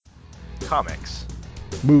Comics.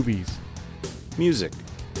 Movies. Music.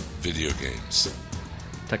 Video games.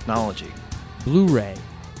 Technology. Blu-ray.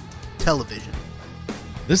 Television.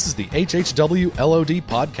 This is the HHW LOD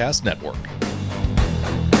Podcast Network.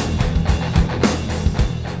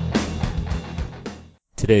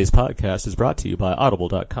 Today's podcast is brought to you by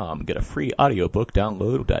Audible.com. Get a free audiobook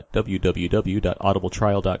download at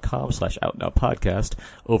www.audibletrial.com/outnowpodcast.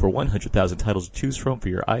 Over 100,000 titles to choose from for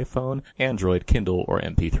your iPhone, Android, Kindle, or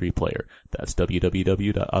MP3 player. That's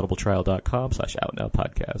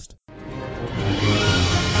www.audibletrial.com/outnowpodcast.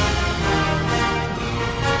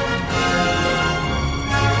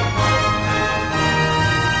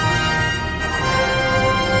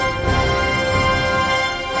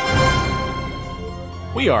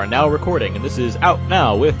 We are now recording, and this is Out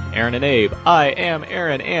Now with Aaron and Abe. I am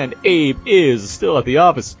Aaron, and Abe is still at the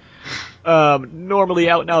office. Normally,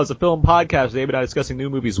 Out Now is a film podcast. Abe and I discussing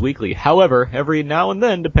new movies weekly. However, every now and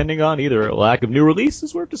then, depending on either a lack of new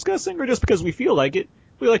releases worth discussing, or just because we feel like it,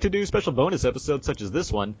 we like to do special bonus episodes such as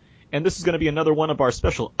this one. And this is going to be another one of our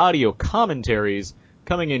special audio commentaries,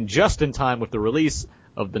 coming in just in time with the release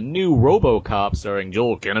of the new RoboCop, starring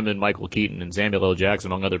Joel Kinnaman, Michael Keaton, and Samuel L.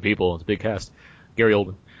 Jackson, among other people. It's a big cast. Gary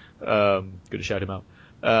Oldman. Good to shout him out.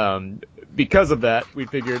 Because of that, we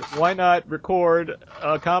figured, why not record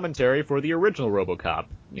a commentary for the original RoboCop?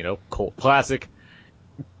 You know, cult classic,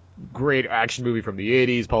 great action movie from the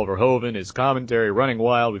 80s, Paul Verhoeven, his commentary, Running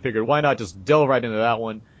Wild. We figured, why not just delve right into that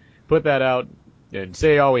one, put that out, and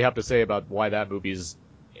say all we have to say about why that movie is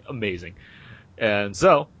amazing. And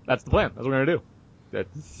so, that's the plan. That's what we're going to do. That,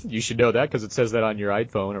 you should know that, because it says that on your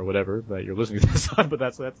iPhone or whatever that you're listening to this on, but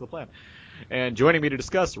that's the plan. And joining me to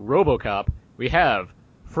discuss RoboCop, we have,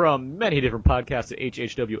 from many different podcasts at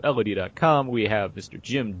hhwlod.com, we have Mr.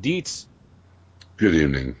 Jim Dietz. Good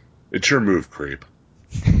evening. It's your move, creep.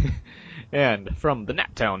 And from the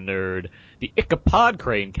Naptown Nerd, the Ichabod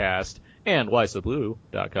Cranecast, and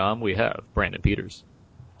whysoblue.com, we have Brandon Peters.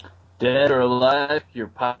 Dead or alive, you're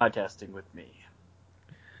podcasting with me.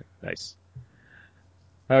 Nice.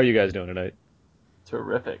 How are you guys doing tonight?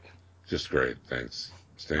 Terrific. Just great, thanks.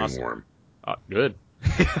 Staying Awesome. warm. Good.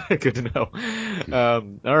 Good to know.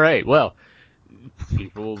 All right, well,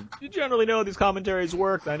 people generally know these commentaries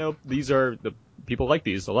work. I know the people like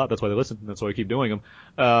these a lot. That's why they listen. That's why I keep doing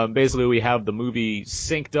them. Basically, we have the movie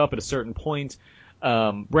synced up at a certain point.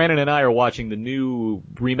 Brandon and I are watching the new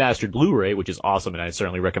remastered Blu-ray, which is awesome, and I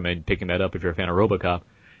certainly recommend picking that up if you're a fan of RoboCop.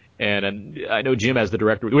 And I know Jim has the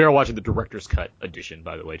director. We are watching the director's cut edition,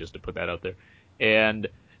 by the way, just to put that out there. And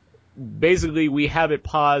basically, we have it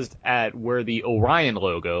paused at where the Orion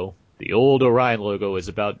logo, the old Orion logo, is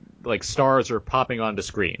about, like, stars are popping onto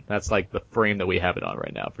screen. That's, like, the frame that we have it on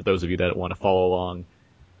right now, for those of you that want to follow along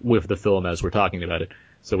with the film as we're talking about it.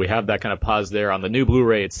 So we have that kind of pause there. On the new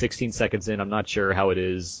Blu-ray, it's 16 seconds in. I'm not sure how it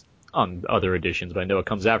is on other editions, but I know it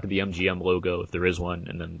comes after the MGM logo, if there is one,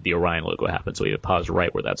 and then the Orion logo happens, so we have pause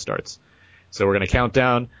right where that starts. So we're going to count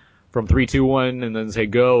down from 3, 2, 1, and then say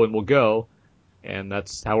go, and we'll go. And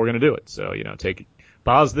that's how we're going to do it. So, you know,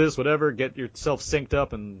 pause this, whatever, get yourself synced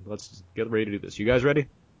up, and let's just get ready to do this. You guys ready?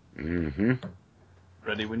 Mm-hmm.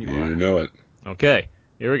 Ready when you You are. know it. Okay,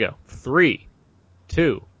 here we go. 3,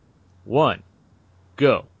 2, 1,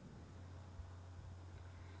 go.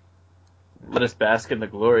 Let us bask in the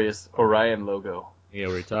glorious Orion logo. Yeah,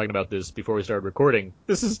 we were talking about this before we started recording.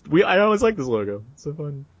 I always like this logo. It's so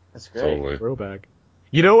fun. That's great. Totally. Throwback.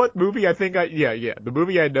 You know what movie I think the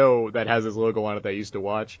movie I know that has this logo on it that I used to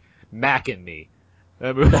watch? Mac and Me.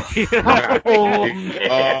 That movie. Oh,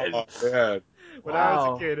 man. Oh, man. When I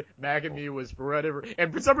was a kid, Mac and Me was for whatever,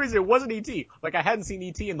 and for some reason it wasn't E.T. Like, I hadn't seen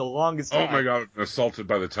E.T. in the longest time. Oh my god, I'm assaulted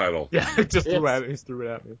by the title. Yeah, just threw it at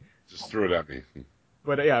me. Just threw it at me.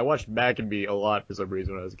 But yeah, I watched Mac and Me a lot for some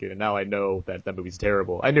reason when I was a kid, and now I know that movie's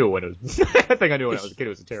terrible. I knew it when it was, I think I knew when I was a kid it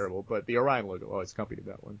was terrible, but the Orion logo always accompanied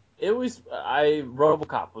that one. It was,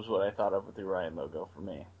 RoboCop was what I thought of with the Orion logo for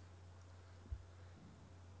me.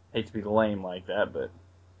 Hate to be lame like that, but.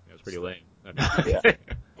 It was pretty lame. Yeah.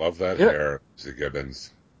 Love that Yeah. hair, Mr.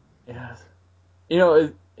 Gibbons. Yeah. You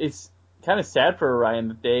know, it's kind of sad for Orion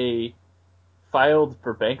that they filed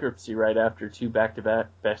for bankruptcy right after 2 back-to-back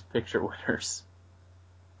Best Picture winners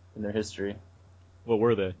in their history. What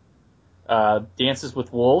were they? Dances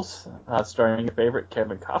with Wolves, starring your favorite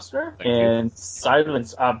Kevin Costner, Thank you. and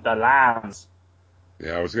Silence of the Lambs.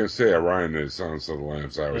 Yeah, I was going to say Orion is Silence of the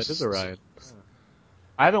Lambs. It is Orion.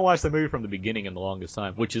 I haven't watched the movie from the beginning in the longest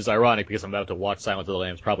time, which is ironic because I'm about to watch Silence of the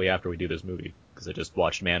Lambs probably after we do this movie, because I just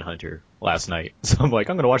watched Manhunter last night. So I'm like,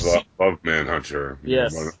 I'm going to watch this. Love Manhunter.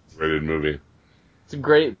 Yes. One rated movie. It's a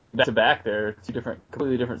great back-to-back there. 2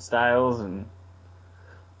 completely different styles, and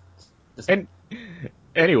And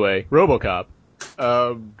anyway, RoboCop.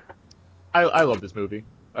 I love this movie.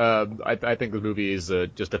 I think this movie is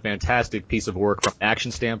just a fantastic piece of work from an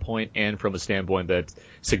action standpoint and from a standpoint that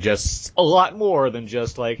suggests a lot more than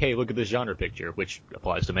just like, hey, look at this genre picture, which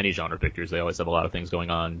applies to many genre pictures. They always have a lot of things going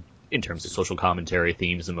on in terms of social commentary,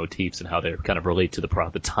 themes, and motifs, and how they kind of relate to the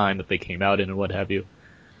time that they came out in and what have you.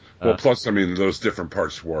 Well, plus, I mean, those different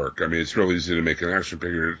parts work. I mean, it's real easy to make an action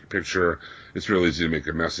picture. It's real easy to make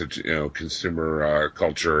a message, consumer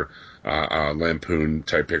culture, lampoon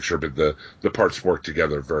type picture. But the parts work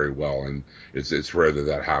together very well, and it's rare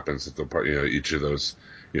that happens. That each of those,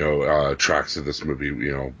 tracks of this movie,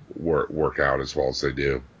 work out as well as they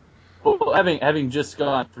do. Well, having just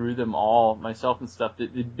gone through them all myself and stuff, the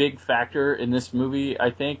big factor in this movie,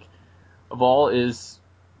 I think, of all is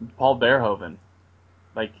Paul Verhoeven.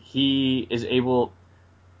 Like, he's able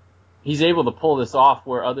to pull this off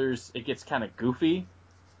where others, it gets kind of goofy,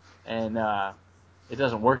 and it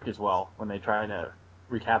doesn't work as well when they try to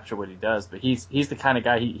recapture what he does. But he's the kind of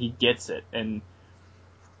guy, he gets it, and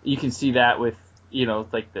you can see that with,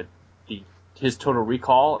 like his Total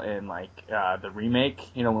Recall and like the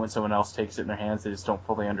remake, when someone else takes it in their hands, they just don't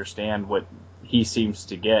fully understand what he seems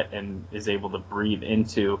to get and is able to breathe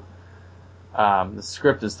into the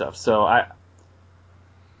script and stuff. So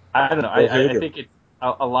I don't know. I think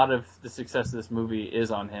a lot of the success of this movie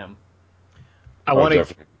is on him. I want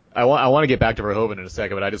to get back to Verhoeven in a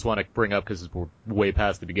second, but I just want to bring up, because we're way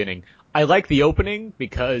past the beginning, I like the opening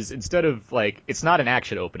because instead of like, it's not an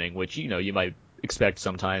action opening, which you might expect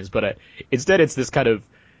sometimes, but instead it's this kind of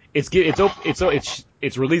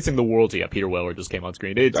it's releasing the world to you. Peter Weller just came on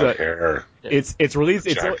screen. It's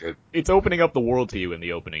opening up the world to you in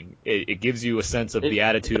the opening. It gives you a sense of the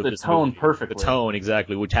attitude of this tone movie. perfectly. The tone,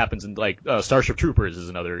 exactly, which happens in like Starship Troopers is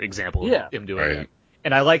another example of him doing that.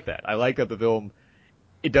 And I like that. I like that the film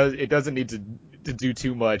it doesn't need to do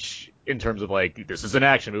too much in terms of like, this is an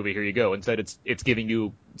action movie, here you go. Instead it's giving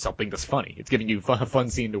you something that's funny. It's giving you a fun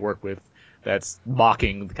scene to work with that's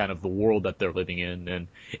mocking kind of the world that they're living in, and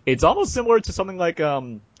it's almost similar to something like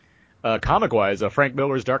comic-wise, Frank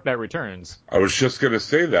Miller's Dark Knight Returns. I was just going to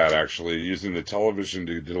say that, actually, using the television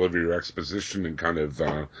to deliver your exposition and kind of,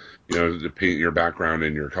 to paint your background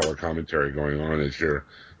and your color commentary going on as your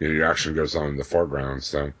action goes on in the foreground.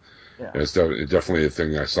 So it's definitely a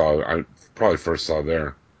thing I probably first saw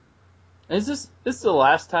there. Is this the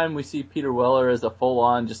last time we see Peter Weller as a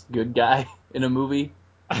full-on just good guy in a movie?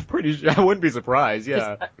 I'm pretty sure. I wouldn't be surprised.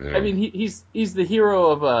 Yeah. I mean, he's the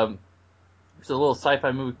hero of there's a little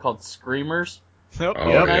sci-fi movie called Screamers. Yep. In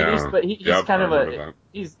the 90s, but he's kind of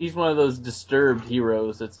he's one of those disturbed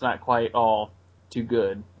heroes that's not quite all too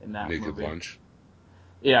good in that Naked movie. Lunch.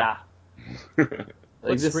 Yeah.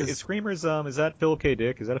 Screamers. Is that Philip K.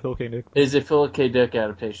 Dick? Is that a Philip K. Dick? Is a Philip K. Dick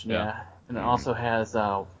adaptation? Yeah. Yeah. And it also has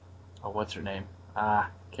what's her name?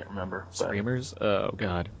 Can't remember. But Screamers. Oh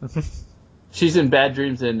God. She's in Bad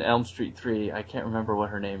Dreams in Elm Street 3. I can't remember what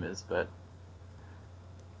her name is, but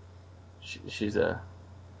she's a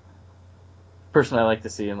person I like to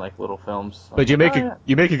see in like little films. But you make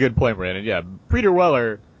a good point, Brandon. Yeah, Peter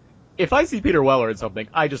Weller. If I see Peter Weller in something,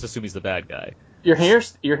 I just assume he's the bad guy. Your hair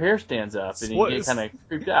stands up, and you get kind of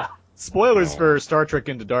creeped out. Spoilers for Star Trek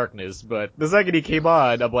Into Darkness, but the second he came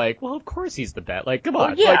on, I'm like, well, of course he's the bad. Like, come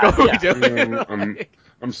on. What are we doing?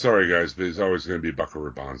 I'm sorry, guys, but he's always going to be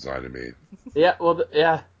Buckaroo Banzai to me. Yeah, well,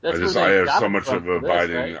 yeah. That's I have so much of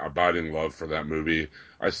abiding love for that movie.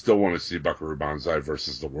 I still want to see Buckaroo Banzai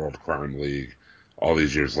versus the World Crime League all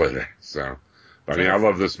these years later. So, I mean, I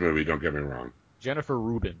love this movie. Don't get me wrong. Jennifer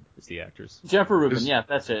Rubin is the actress. Jennifer Rubin, yeah,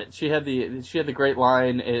 that's it. She had the great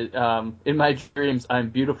line, in my dreams, I'm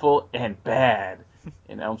beautiful and bad,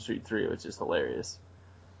 in Elm Street 3, which is hilarious.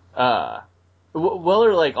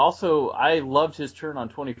 Weller, like, also, I loved his turn on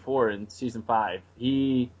 24 in season 5.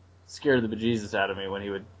 He scared the bejesus out of me when he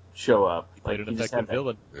would show up. He played an effective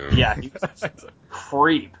villain. Yeah, he was a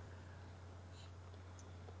creep.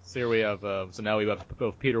 So here we have, so now we have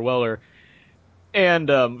both Peter Weller and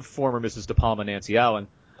former Mrs. De Palma, Nancy Allen.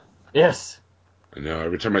 Yes. I know.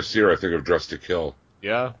 Every time I see her, I think of Dressed to Kill.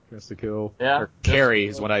 Yeah, Dressed to Kill. Yeah. Or Carrie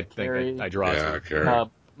is what I think I draw. Yeah, Carrie.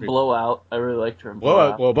 Blowout. I really liked her in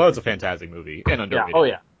Blowout. Blowout's a fantastic movie and underrated. Yeah. Oh,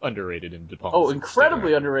 yeah. Underrated in De Palma. Oh,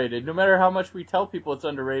 incredibly underrated. No matter how much we tell people it's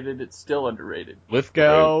underrated, it's still underrated.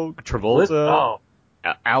 Lithgow, Travolta,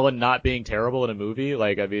 Allen not being terrible in a movie.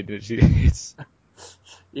 Like, I mean, it's...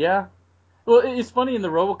 Yeah. Well, it's funny, in the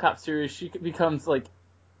RoboCop series, she becomes, like,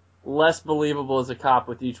 less believable as a cop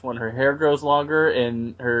with each one. Her hair grows longer,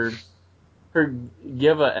 and her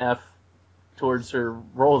give a F towards her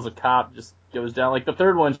role as a cop just goes down. Like, the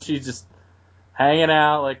third one, she's just hanging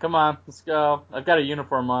out, like, come on, let's go. I've got a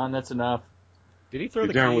uniform on, that's enough. Did he throw You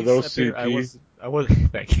the down keys? with at the- OCP? I was.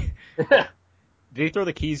 Thank you. Did he throw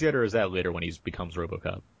the keys yet, or is that later when he becomes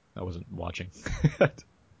RoboCop? I wasn't watching.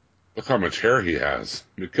 Look how much hair he has.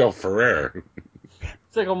 Miguel Ferrer.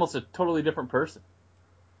 It's like almost a totally different person.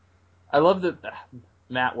 I love the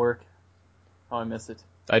matte work. Oh, I miss it.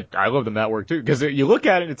 I love the matte work too, because you look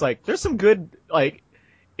at it, it's like there's some good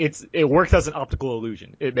it works as an optical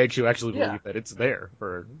illusion. It makes you actually believe that it's there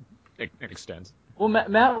for an extent. Well,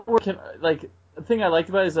 matte work can, like, the thing I liked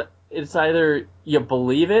about it is that it's either you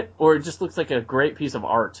believe it or it just looks like a great piece of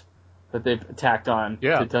art that they've tacked on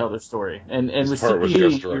to tell their story. And with part was CP,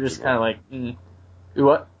 just you're just directed kind of like,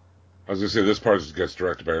 what? I was going to say, this part gets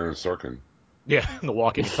directed by Aaron Sorkin. Yeah, the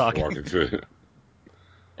walking and talking. Walking to it.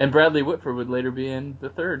 And Bradley Whitford would later be in the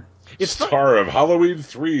third. It's Star of Halloween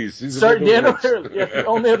 3, season Sorry, of the Dan Witch. O'Hurley. Yeah, the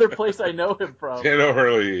only other place I know him from. Dan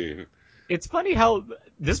O'Hurley. It's funny how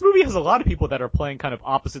this movie has a lot of people that are playing kind of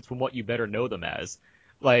opposites from what you better know them as.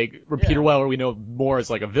 Like, Peter Weller, we know more as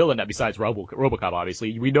like a villain, besides RoboCop,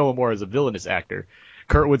 obviously. We know him more as a villainous actor.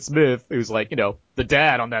 Kurtwood Smith, who's like, the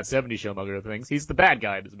dad on that 70s show, among other things, he's the bad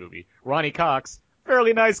guy in this movie. Ronnie Cox,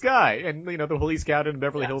 fairly nice guy. And, the police captain in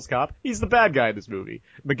Beverly Hills Cop, he's the bad guy in this movie.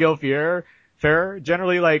 Miguel Ferrer,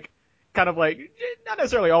 generally kind of not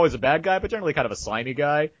necessarily always a bad guy, but generally kind of a slimy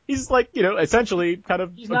guy. He's essentially kind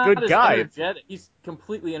of He's a not good as guy. Energetic. He's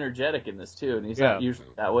completely energetic in this too, and he's not usually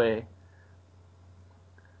that way.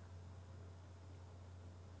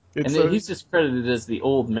 He's just credited as the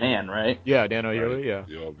old man, right? Yeah, Dan O'Hurley, yeah.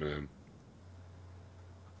 The old man.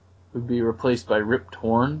 Would be replaced by Rip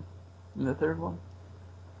Torn in the third one.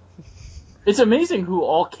 It's amazing who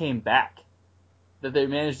all came back. That they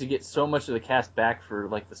managed to get so much of the cast back for,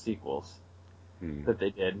 the sequels that they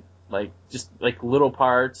did. Just little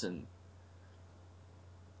parts and...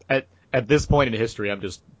 At this point in history, I'm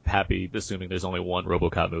just happy assuming there's only one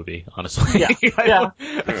RoboCop movie, honestly. Yeah.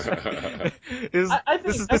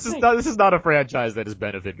 This is not a franchise that has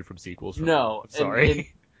benefited from sequels. No. I'm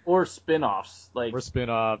sorry. Or spin-offs. Or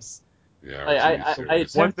spin-offs. Yeah,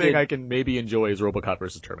 one thing I can maybe enjoy is RoboCop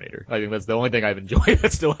versus Terminator. I think that's the only thing I've enjoyed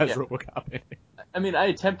that still has RoboCop in it. I mean, I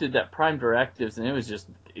attempted that Prime Directives, and it was just,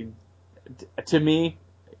 to me,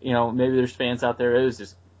 maybe there's fans out there, it was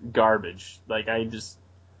just garbage. I just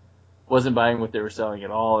wasn't buying what they were selling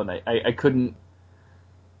at all, and I couldn't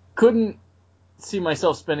see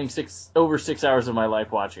myself spending over 6 hours of my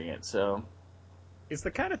life watching it, so... It's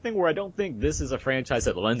the kind of thing where I don't think this is a franchise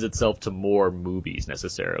that lends itself to more movies,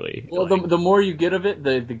 necessarily. Well, the more you get of it,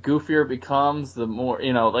 the goofier it becomes, the more,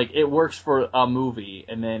 it works for a movie,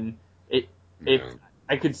 and then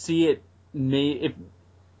I could see it, if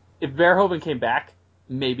Verhoeven came back,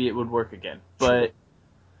 maybe it would work again. But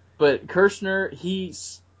Kirshner,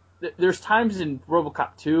 there's times in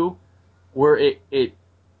RoboCop 2 where it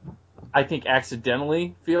I think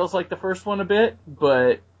accidentally feels like the first one a bit,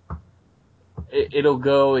 but it'll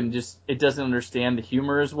go and just, it doesn't understand the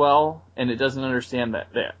humor as well, and it doesn't understand that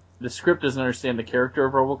the script doesn't understand the character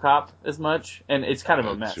of RoboCop as much, and it's kind of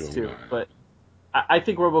a mess too. But I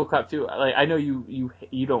think RoboCop 2, I know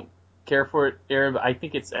you don't care for it, Aaron, but I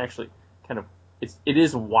think it's actually kind of, it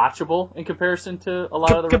is watchable in comparison to a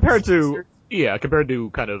lot of the compared to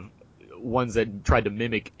kind of ones that tried to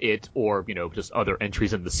mimic it, or just other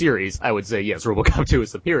entries in the series. I would say yes, RoboCop 2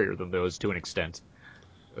 is superior than those to an extent.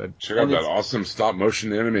 Check out that awesome stop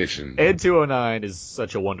motion animation. Ed 209 is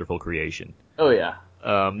such a wonderful creation. Oh yeah.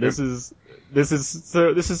 This is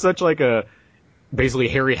such like a basically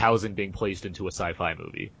Harryhausen being placed into a sci-fi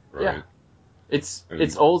movie. Right. Yeah.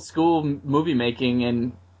 It's old school movie making,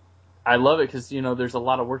 and I love it because there's a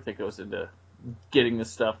lot of work that goes into getting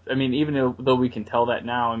this stuff. I mean, even though we can tell that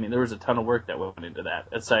now, I mean, there was a ton of work that went into that,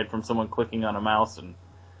 aside from someone clicking on a mouse and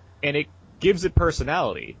it gives it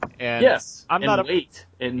personality. And yes, I'm not weight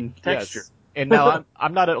and texture. Yes. And now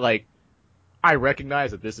I'm not I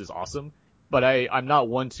recognize that this is awesome, but I'm not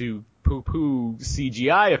one to poo-poo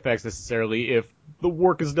CGI effects necessarily if the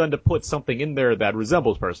work is done to put something in there that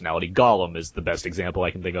resembles personality. Gollum is the best example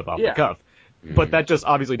I can think of off the cuff. Mm-hmm. But that just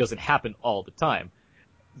obviously doesn't happen all the time.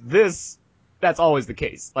 That's always the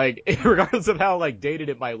case. Regardless of how, dated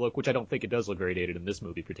it might look, which I don't think it does look very dated in this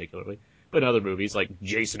movie particularly, but in other movies, like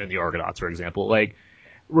Jason and the Argonauts, for example,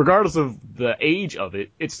 regardless of the age of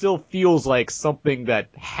it, it still feels like something that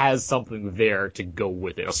has something there to go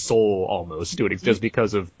with it, a soul almost to it, just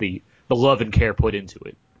because of the love and care put into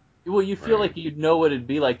it. Well, you feel like you'd know what it'd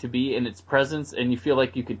be like to be in its presence, and you feel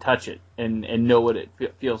like you could touch it and know what it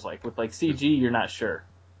feels like. With CG, you're not sure.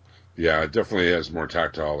 Yeah, it definitely has more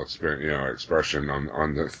tactile expression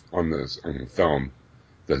on the film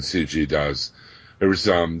than CG does. There was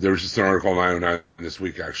just an article in 909 this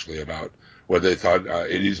week actually about what they thought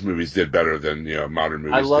 80s movies did better than modern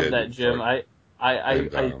movies. I love did. that, Jim.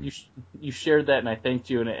 You shared that, and I thanked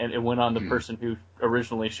you, and it went on the person who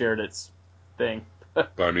originally shared its thing.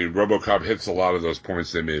 But I mean, RoboCop hits a lot of those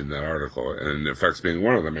points they made in that article, and effects being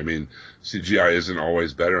one of them. I mean, CGI isn't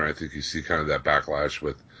always better, and I think you see kind of that backlash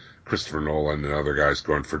with Christopher Nolan and other guys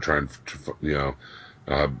going for trying to,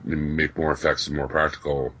 make more effects in more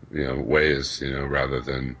practical, ways, rather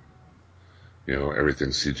than, everything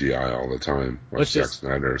CGI all the time, like Zack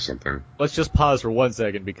Snyder or something. Let's just pause for 1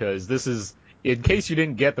 second, because this is, in case you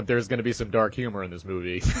didn't get that there's going to be some dark humor in this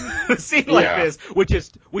movie. A scene like this, which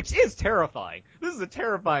is terrifying. This is a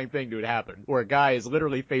terrifying thing to happen, where a guy is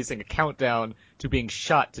literally facing a countdown to being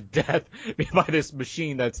shot to death by this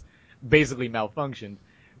machine that's basically malfunctioned.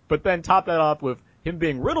 But then top that off with him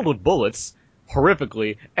being riddled with bullets,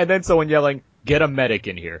 horrifically, and then someone yelling, "Get a medic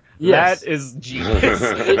in here." Yes. That is genius.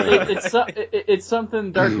 It's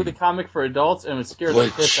something dark with a comic for adults, and it scared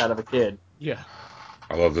the piss out of a kid. Yeah.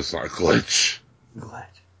 I love this line, glitch.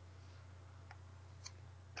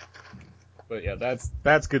 But yeah,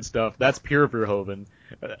 that's good stuff. That's pure Verhoeven.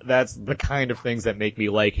 That's the kind of things that make me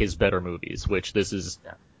like his better movies, which this is.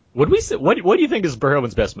 Yeah. What do you think is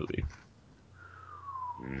Verhoeven's best movie?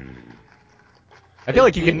 I feel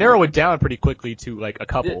like you can narrow it down pretty quickly to like a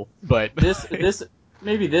couple, but this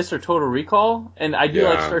maybe this or Total Recall, and I do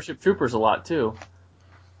like Starship Troopers a lot too.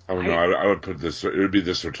 I don't know. I would put this. It would be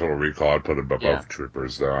this or Total Recall. I'd put it above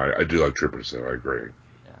Troopers, though. I do like Troopers, though. I agree.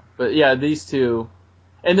 Yeah, but yeah, these two,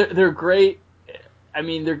 and they're great. I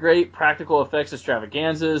mean, they're great practical effects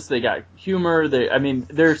extravaganzas. They got humor.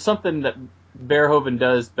 There's something that Verhoeven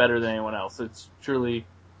does better than anyone else. It's truly.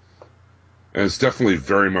 And it's definitely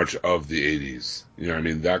very much of the 80s.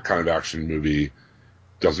 That kind of action movie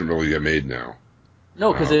doesn't really get made now.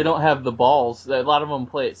 No, because they don't have the balls. A lot of them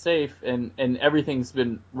play it safe, and everything's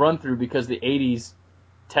been run through because the 80s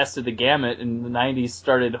tested the gamut, and the 90s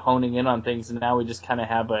started honing in on things, and now we just kind of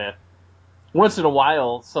have once in a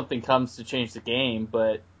while, something comes to change the game,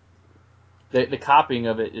 but the copying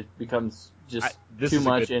of it becomes just too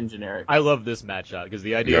much and generic. I love this match shot, because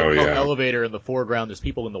the idea of the elevator in the foreground, there's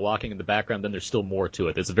people walking in the background, then there's still more to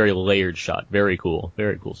it. It's a very layered shot. Very cool.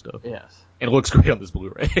 Very cool stuff. Yes. And it looks great on this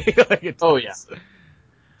Blu-ray. Yeah.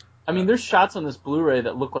 I mean, there's shots on this Blu-ray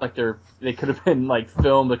that look like they could have been like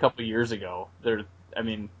filmed a couple years ago.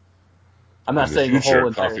 I'm not saying the whole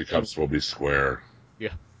entire coffee cups will be square. Yeah.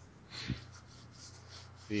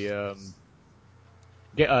 The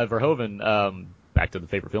Verhoeven, back to the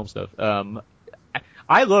favorite film stuff.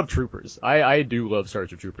 I love Troopers. I do love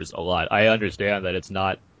Starship Troopers a lot. I understand that it's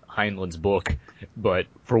not Heinlein's book, but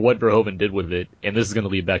for what Verhoeven did with it, and this is going to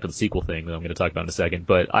lead back to the sequel thing that I'm going to talk about in a second,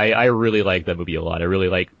 but I really like that movie a lot. I really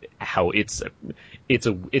like how it's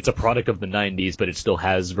a product of the 90s, but it still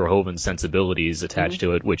has Verhoeven sensibilities attached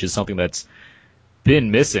to it, which is something that's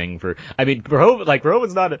been missing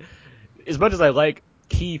Verhoeven's not as much as I like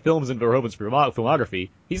key films in Verhoeven's filmography,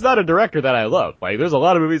 he's not a director that I love. Like, there's a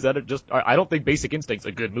lot of movies that are I don't think Basic Instinct's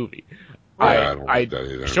a good movie. I don't like that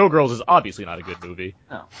either. Showgirls is obviously not a good movie.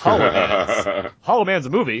 No. Hollow Man's a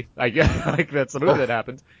movie. That's a movie that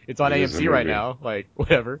happened. It's on AMC right now. Like,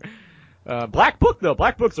 whatever. Black Book, though.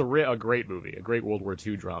 Black Book's a great movie. A great World War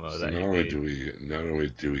II drama. So not only do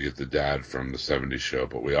we get the dad from the 70s show,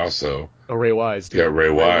 but we also... Ray Wise, too. Yeah, Ray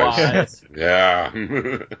Wise. Yeah.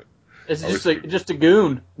 It's just a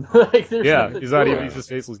goon. He's just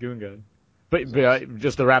faceless goon guy. But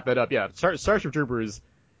just to wrap that up, Starship Troopers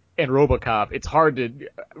and RoboCop. It's hard to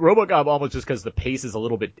RoboCop almost just because the pace is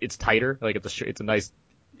it's tighter. Like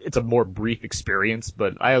it's a more brief experience.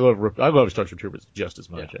 But I love Starship Troopers just as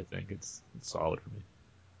much. I think it's solid for me.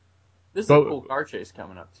 This is a cool car chase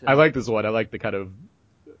coming up too. I like this one. I like the kind of.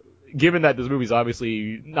 Given that this movie's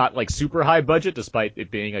obviously not like super high budget, despite it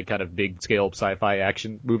being a kind of big scale sci-fi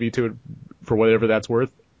action movie to it, for whatever that's worth,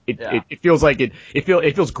 it feels like it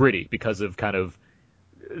feels gritty because of kind of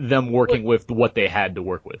them working with what they had to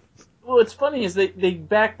work with. Well, what's funny is they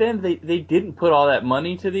back then they didn't put all that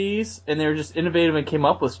money to these, and they were just innovative and came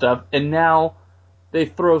up with stuff, and now they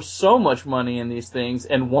throw so much money in these things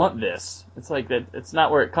and want this. It's like that. It's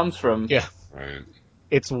not where it comes from. Yeah. Right.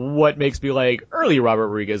 It's what makes me like early Robert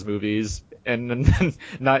Rodriguez movies, and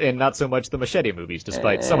not so much the Machete movies,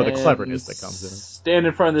 despite some of the cleverness that comes in. Stand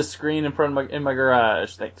in front of the screen in my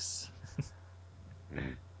garage. Thanks.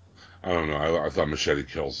 I don't know. I thought Machete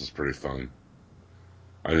Kills was pretty fun.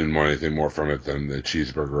 I didn't want anything more from it than the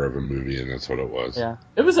cheeseburger of a movie, and that's what it was. Yeah,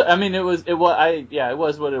 it was. I mean, it was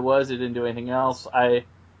what it was. It didn't do anything else.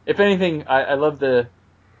 If anything, I love the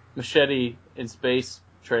Machete in space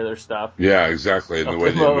trailer stuff. Yeah, exactly. And the Of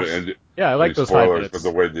way the the most. movie ended, Yeah, I like those 5 spoilers, minutes. but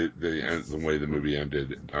the way the way the movie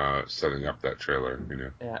ended, setting up that trailer, you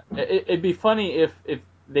know. Yeah, it'd be funny if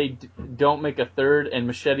they don't make a third and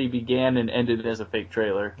Machete began and ended as a fake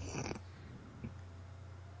trailer.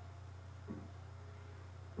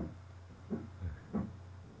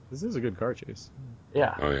 This is a good car chase.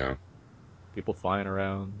 Yeah. Oh yeah. People flying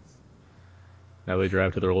around. Now they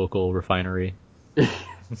drive to their local refinery.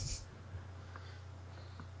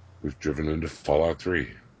 We've driven into Fallout 3.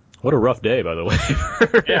 What a rough day, by the way.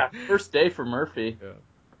 Yeah, first day for Murphy. Yeah.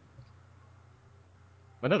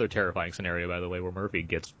 Another terrifying scenario, by the way, where Murphy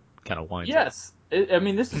gets kind of winds up. Yes, I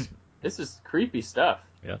mean this is creepy stuff.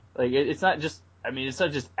 Yeah. Like it's not just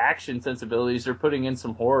action sensibilities. They're putting in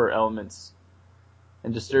some horror elements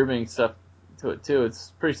and disturbing stuff to it too.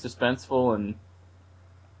 It's pretty suspenseful, and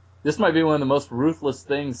this might be one of the most ruthless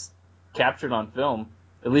things captured on film,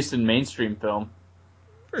 at least in mainstream film.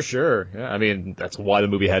 For sure. Yeah, I mean, that's why the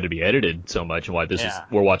movie had to be edited so much, and why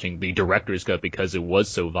we're watching the director's cut, because it was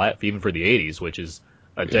so violent, even for the 80s, which is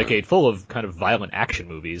a decade full of kind of violent action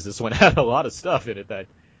movies. This one had a lot of stuff in it that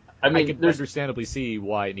I can understandably see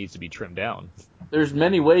why it needs to be trimmed down. There's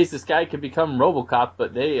many ways this guy could become RoboCop,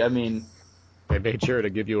 but they made sure to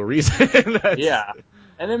give you a reason. Yeah.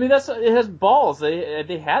 And I mean, it has balls.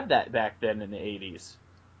 They had that back then in the 80s.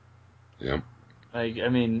 Yeah. Like, I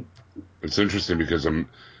mean, it's interesting because I'm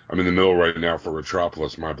in the middle right now for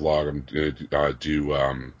Retropolis, my blog. I'm going to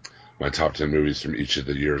do my top 10 movies from each of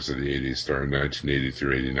the years of the 80s, starting 1980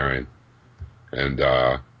 through 89.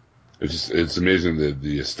 And it's amazing that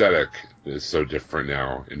the aesthetic is so different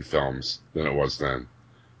now in films than it was then.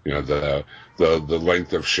 You know, the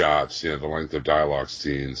length of shots, you know, the length of dialogue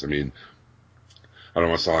scenes. I mean, I don't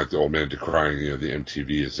want to sound like the old man decrying, you know, the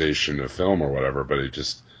MTVization of film or whatever, but it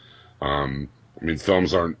just, I mean,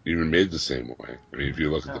 films aren't even made the same way. I mean, if you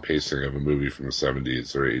look at the pacing of a movie from the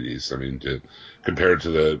 70s or 80s, I mean, compared to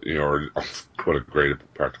the, you know, or, what a great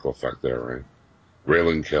practical effect there, right?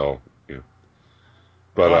 Railing kill, you know.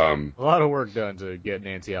 But, a lot of work done to get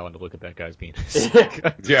Nancy Allen to look at that guy's penis.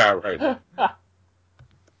 Yeah, right.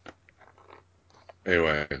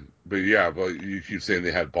 Anyway, but you keep saying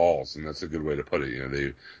they had balls, and that's a good way to put it. You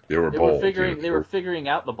know, they were bold. They were figuring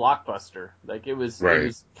out the blockbuster. Like it was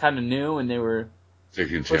kind of new, and they were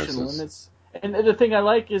taking pushing chances. limits. And the thing I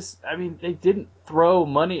like is, I mean, they didn't throw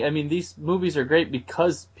money. I mean, these movies are great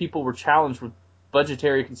because people were challenged with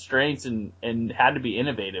budgetary constraints and had to be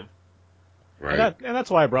innovative. Right. And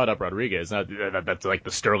that's why I brought up Rodriguez. That's like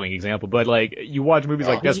the sterling example, but like you watch movies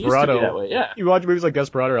like He used to be Desperado, that way, yeah. You watch movies like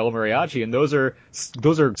Desperado or El Mariachi, and those are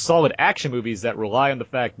solid action movies that rely on the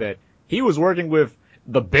fact that he was working with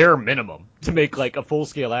the bare minimum to make like a full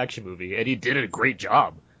scale action movie, and he did a great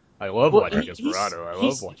job. I love watching Desperado. I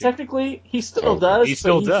love watching. Technically, he still does. He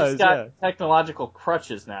still does. He's just got technological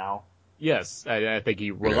crutches now. Yes, I think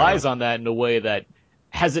he relies on that in a way that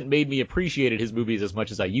hasn't made me appreciate his movies as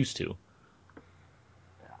much as I used to.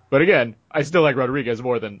 But again, I still like Rodriguez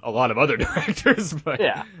more than a lot of other directors. But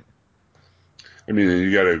yeah. I mean,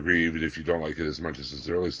 you got to agree, even if you don't like it as much as his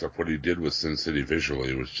early stuff, what he did with Sin City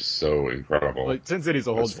visually was just so incredible. Like, Sin City's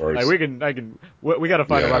a whole. Like, we got to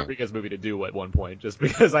find a Rodriguez movie to do at one point, just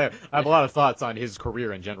because I have a lot of thoughts on his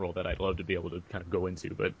career in general that I'd love to be able to kind of go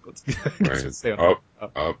into. But let's stay on.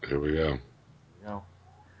 Up, here we go. No.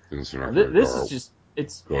 Things are not This is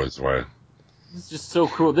just go his way. It's just so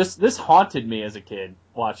cool. This haunted me as a kid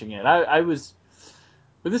watching it.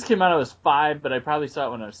 When this came out, I was 5, but I probably saw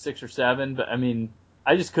it when I was 6 or 7. But I mean,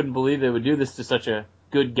 I just couldn't believe they would do this to such a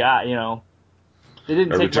good guy. You know, they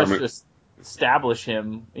didn't take much to establish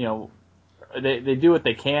him. You know, they do what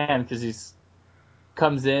they can because he's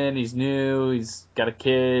comes in, he's new, he's got a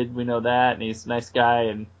kid. We know that, and he's a nice guy,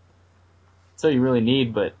 and that's all you really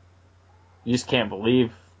need. But you just can't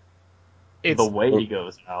believe the way he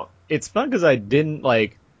goes out. It's fun because I didn't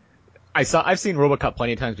like. I've seen RoboCop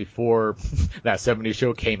plenty of times before that 70s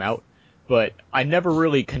show came out, but I never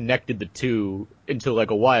really connected the two until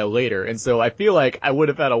like a while later, and so I feel like I would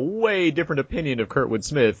have had a way different opinion of Kurtwood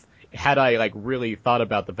Smith had I like really thought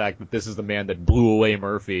about the fact that this is the man that blew away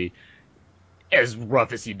Murphy as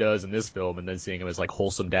rough as he does in this film, and then seeing him as like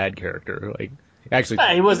wholesome dad character. Like, actually,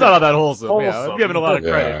 he was not all that wholesome. Yeah, I'm giving a lot of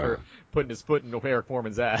credit Yeah. for putting his foot in Eric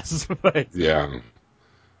Foreman's ass. But, Yeah.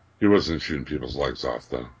 He wasn't shooting people's legs off,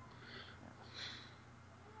 though.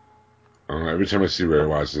 Every time I see Ray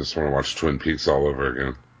Wise, I just want to watch Twin Peaks all over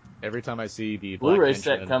again. every time I see the Black Blu-ray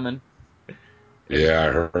Henchman, set coming. Yeah,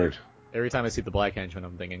 I heard. every time I see the Black Henchman,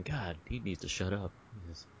 I'm thinking, God, he needs to shut up.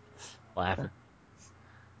 He's just laughing.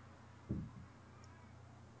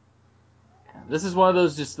 This is one of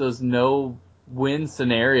those no win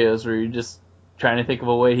scenarios where you're just trying to think of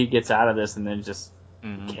a way he gets out of this, and then just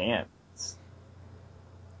can't.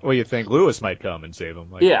 Well, you think Lewis might come and save him.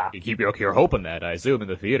 Like, Yeah. You're hoping that, I assume, in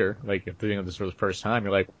the theater. Like, if you're doing this for the first time,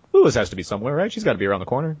 you're like, Lewis has to be somewhere, right? She's got to be around the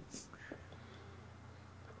corner.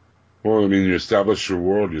 Well, I mean, you establish your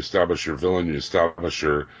world, you establish your villain, you establish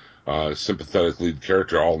your sympathetic lead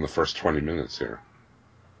character all in the first 20 minutes here.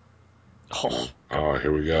 Oh,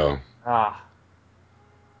 here we go. Ah.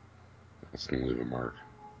 That's going to leave a mark.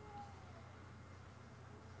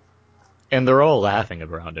 And they're all laughing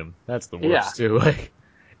around him. That's the worst, too. Like,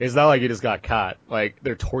 it's not like he just got caught. Like,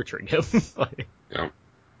 they're torturing him. Like, Yeah.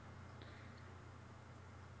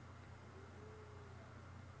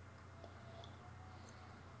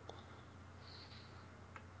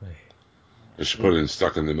 I should put it in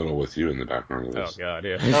Stuck in the Middle with You in the background of oh, this. God,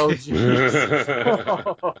 yeah. Oh, jeez.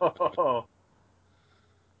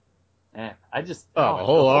 Man, I just... the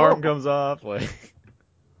whole arm comes off. Like,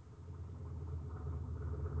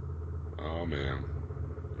 Oh, man.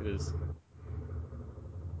 it is.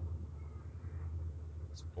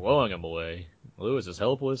 It's blowing him away. Lewis is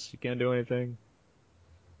helpless. He can't do anything.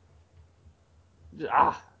 That's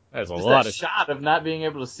a Just lot that of shot of not being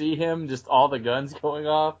able to see him, just all the guns going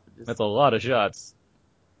off. That's a lot of shots.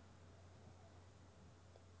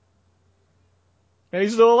 And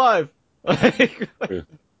he's still alive.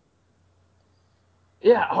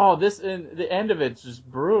 Yeah, oh, and the end of it's just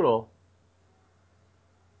brutal.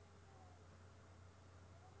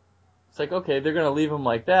 It's like, okay, they're going to leave him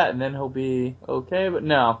like that, and then he'll be okay, but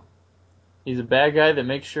no. He's a bad guy that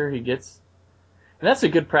makes sure he gets... And that's a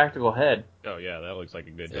good practical head. Oh, yeah, that looks like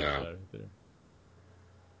a good headshot right there.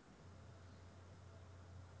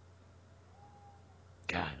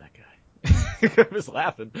 God, that guy. I was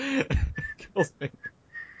laughing. Kills me.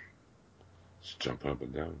 Just jump up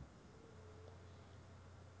and down.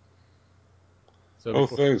 So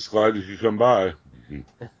thanks. Glad you could come by.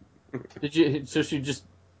 So she just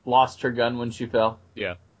lost her gun when she fell?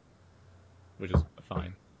 Yeah. Which is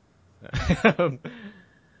fine.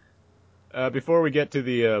 Before we get to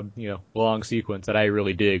the long sequence that I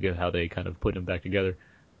really dig how they kind of put them back together,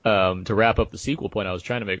 to wrap up the sequel point I was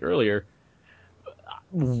trying to make earlier,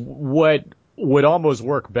 what would almost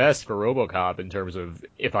work best for RoboCop in terms of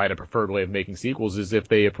if I had a preferred way of making sequels is if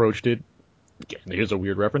they approached it. Here's a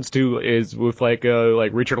weird reference to is with like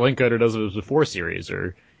Richard Linklater does with the 4 series,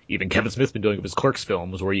 or even Kevin Smith's been doing with his Clerks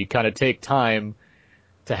films, where you kind of take time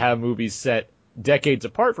to have movies set decades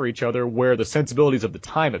apart for each other, where the sensibilities of the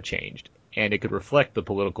time have changed, and it could reflect the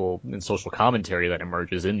political and social commentary that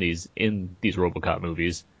emerges in these RoboCop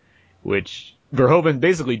movies, which Verhoeven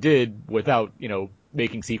basically did without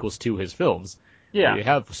making sequels to his films. Yeah, you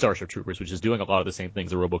have Starship Troopers, which is doing a lot of the same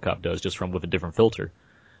things that RoboCop does, just with a different filter.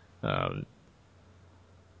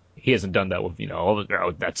 He hasn't done that with,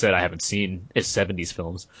 that said, I haven't seen his 70s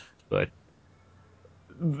films, but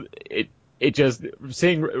it just,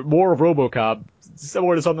 seeing more of RoboCop,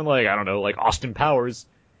 similar to something like, I don't know, like Austin Powers,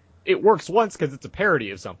 it works once because it's a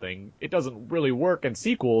parody of something. It doesn't really work in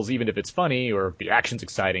sequels, even if it's funny or if the action's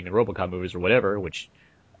exciting in RoboCop movies or whatever, which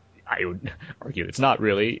I would argue it's not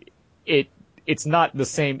really. It's not the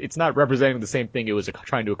same, it's not representing the same thing it was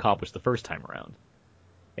trying to accomplish the first time around.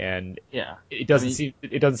 And it doesn't seem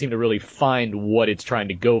to really find what it's trying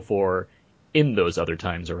to go for in those other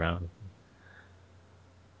times around.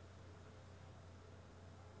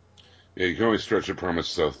 Yeah, you can always stretch a promise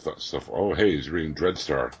stuff. Oh, hey, he's reading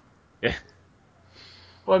Dreadstar. Yeah.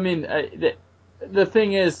 Well, I mean, the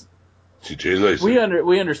thing is, T.J. Lacey.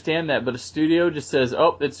 we understand that, but a studio just says,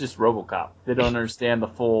 oh, it's just RoboCop. They don't understand the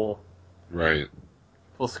full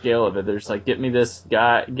scale of it. They're just like, get me this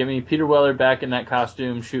guy, get me Peter Weller back in that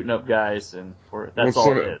costume shooting up guys, and that's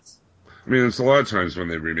all it is. I mean, it's a lot of times when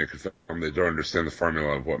they remake a film, they don't understand the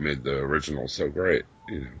formula of what made the original so great.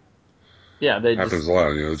 Yeah, happens a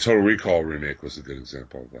lot. The Total Recall remake was a good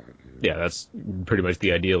example of that. Yeah, that's pretty much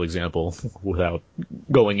the ideal example without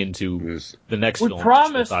going into the next film. We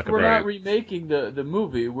promised we're not remaking the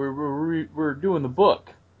movie. We're doing the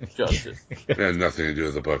book justice. It had nothing to do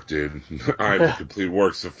with the book, dude. I have the complete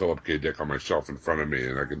works of Philip K. Dick on my shelf in front of me,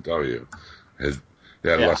 and I can tell you, it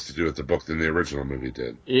had less to do with the book than the original movie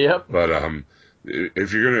did. Yep. But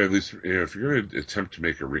if you're gonna at least, if you're gonna attempt to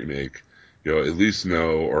make a remake, at least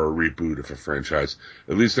know, or a reboot of a franchise,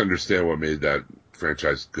 at least understand what made that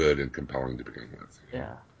franchise good and compelling to begin with.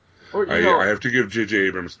 Yeah. I have to give J.J.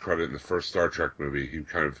 Abrams credit in the first Star Trek movie. He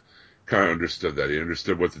kind of understood that. He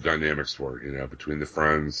understood what the dynamics were, between the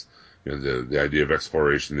friends, the idea of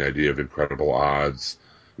exploration, the idea of incredible odds,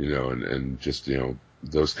 and just,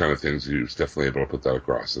 those kind of things. He was definitely able to put that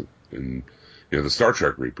across in the Star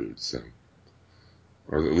Trek reboots. So.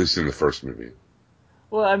 or at least in the first movie.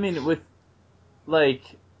 Well, I mean,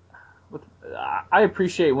 I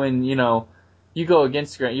appreciate when, you know, you go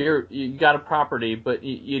against Grant. You got a property, but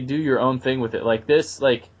you do your own thing with it. Like this,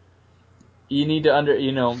 like you need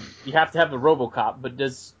to you have to have the RoboCop, but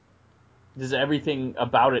does everything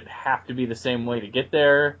about it have to be the same way to get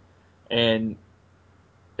there? And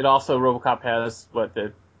it also, RoboCop has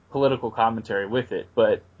the political commentary with it,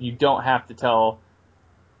 but you don't have to tell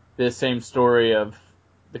the same story of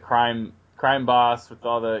the crime boss with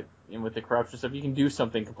all the with the corruption stuff. You can do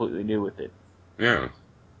something completely new with it. Yeah.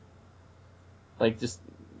 Like just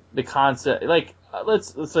the concept. Like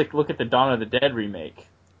let's like look at the Dawn of the Dead remake.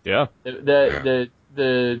 Yeah. The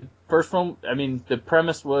first film. I mean, the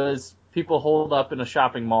premise was people holed up in a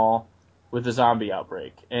shopping mall with a zombie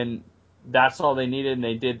outbreak, and that's all they needed, and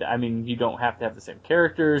they did. I mean, you don't have to have the same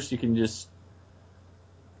characters. You can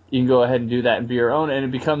go ahead and do that and be your own, and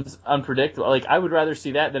it becomes unpredictable. Like, I would rather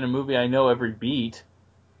see that than a movie I know every beat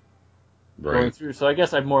going through. So I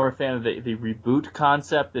guess I'm more a fan of the reboot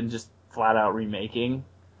concept than just flat out remaking.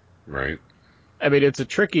 Right. I mean, it's a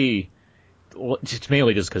tricky. It's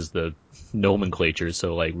mainly just because the nomenclature.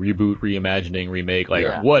 So like reboot, reimagining, remake,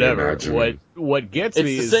 like whatever. What gets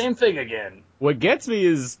me is it's the same thing again. What gets me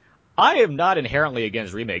is I am not inherently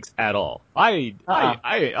against remakes at all. I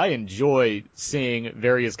enjoy seeing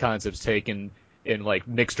various concepts taken and like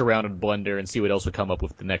mixed around in Blender and see what else would come up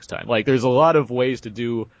with the next time. Like there's a lot of ways to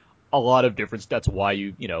do a lot of different. That's why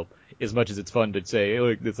you know, as much as it's fun to say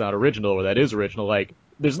like it's not original or that is original, like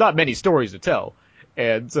there's not many stories to tell.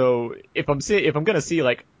 And so if I'm gonna see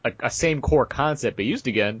like a same core concept be used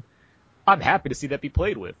again, I'm happy to see that be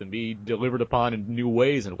played with and be delivered upon in new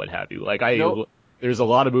ways and what have you. Like there's a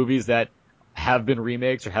lot of movies that have been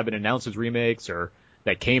remakes or have been announced as remakes or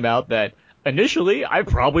that came out that initially I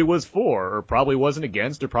probably was for or probably wasn't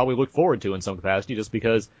against or probably looked forward to in some capacity just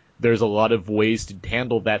because there's a lot of ways to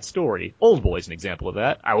handle that story. Oldboy's an example of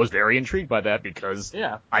that. I was very intrigued by that because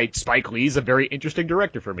Spike Lee's a very interesting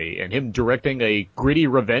director for me, and him directing a gritty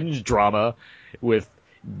revenge drama with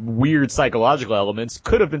weird psychological elements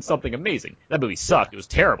could have been something amazing. That movie sucked. It was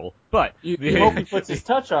terrible. But you hope he puts his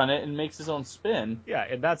touch on it and makes his own spin. Yeah,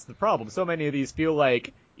 and that's the problem. So many of these feel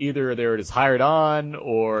like either they're just hired on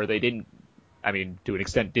or they didn't, I mean, to an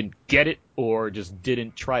extent didn't get it or just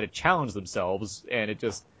didn't try to challenge themselves, and it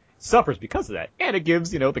just suffers because of that. And it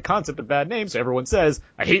gives, the concept of bad names. So everyone says,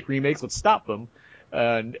 I hate remakes, let's stop them.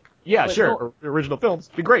 And original films.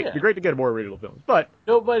 It'd be great. It'd be great to get more original films. But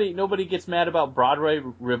nobody gets mad about Broadway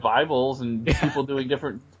revivals and people doing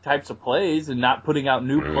different types of plays and not putting out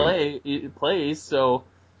new plays. So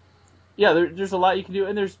there's a lot you can do,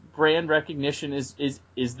 and there's brand recognition is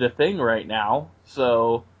the thing right now.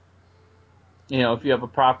 So if you have a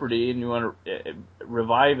property and you want to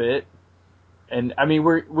revive it, and I mean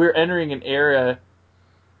we're entering an era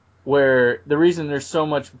where the reason there's so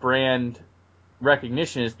much brand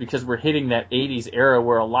recognition is because we're hitting that 80s era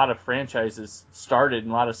where a lot of franchises started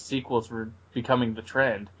and a lot of sequels were becoming the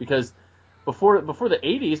trend. Because before the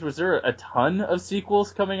 80s, was there a ton of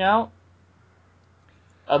sequels coming out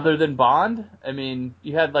other than Bond? I mean,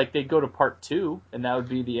 you had they'd go to part 2 and that would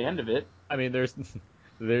be the end of it. I mean,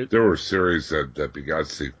 there were series that begot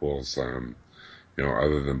sequels,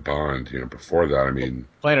 other than Bond, before that, I mean...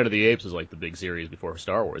 Planet of the Apes was like the big series before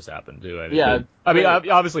Star Wars happened, too. I mean,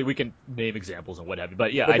 obviously we can name examples and what have you,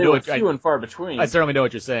 but I know it's few and far between. I certainly know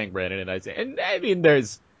what you're saying, Brandon, and I mean,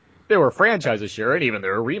 there were franchises, sure, and even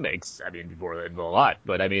there were remakes, I mean, before that, a lot,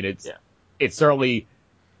 but I mean, it certainly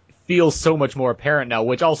feels so much more apparent now,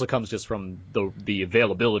 which also comes just from the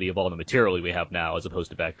availability of all the material we have now, as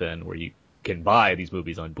opposed to back then, where you can buy these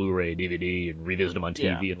movies on Blu-ray, DVD, and revisit them on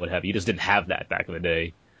TV and what have you. You just didn't have that back in the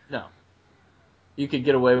day. No. You could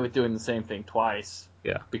get away with doing the same thing twice.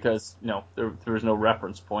 Yeah. Because, there was no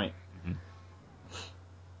reference point. Mm-hmm.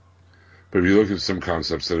 But if you look at some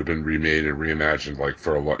concepts that have been remade and reimagined, like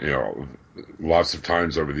for a lot, lots of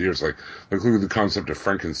times over the years, like look at the concept of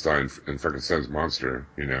Frankenstein and Frankenstein's monster,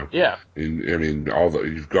 Yeah. And, I mean,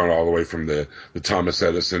 you've gone all the way from the Thomas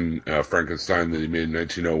Edison Frankenstein that he made in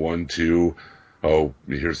 1901 to,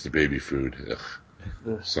 here's the baby food.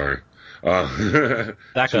 Ugh. Sorry.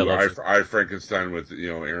 That guy I Frankenstein with,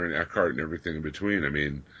 Aaron Eckhart and everything in between. I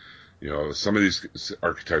mean, some of these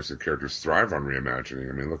archetypes and characters thrive on reimagining.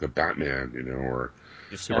 I mean, look at Batman, or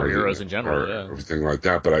just superheroes in general, everything like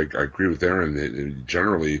that. But I agree with Aaron that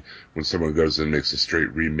generally, when someone goes and makes a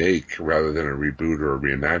straight remake rather than a reboot or a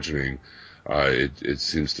reimagining, it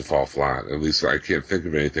seems to fall flat. At least I can't think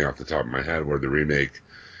of anything off the top of my head where the remake,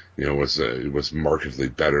 was markedly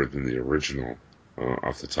better than the original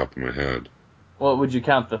off the top of my head. Well, would you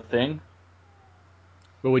count The Thing?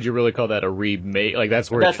 But would you really call that a remake? Like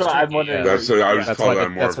that's where That's what I'm wondering. That's what I would That's call why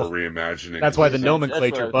that more that's of a why- reimagining. That's why the That's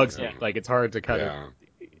nomenclature what I was bugs me. thinking. Like it's hard to kind of.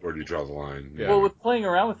 Yeah. Where do you draw the line? Yeah. Well, with playing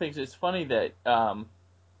around with things, it's funny that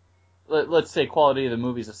let's say quality of the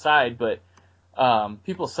movies aside, but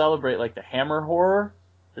people celebrate like the Hammer horror.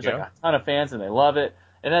 There's like Yeah. a ton of fans and they love it,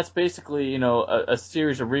 and that's basically a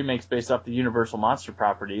series of remakes based off the Universal monster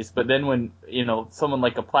properties. But then when someone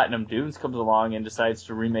like a Platinum Dunes comes along and decides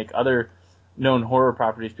to remake other known horror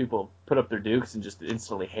properties, people put up their dukes and just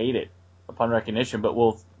instantly hate it upon recognition. But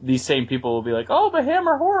these same people will be like, "Oh, the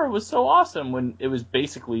Hammer horror was so awesome," when it was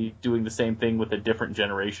basically doing the same thing with a different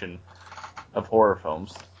generation of horror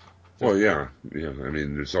films. Well, yeah. I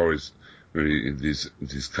mean, there's always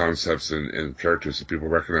these concepts and characters that people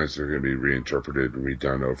recognize are going to be reinterpreted and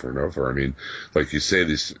redone over and over. I mean, like you say, a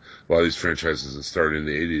lot of these franchises that started in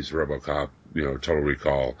the '80s, RoboCop, Total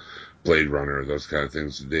Recall, Blade Runner, those kind of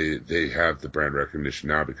things, they have the brand recognition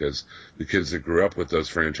now because the kids that grew up with those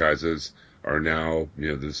franchises are now,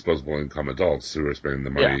 the disposable income adults who are spending the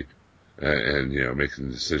money and making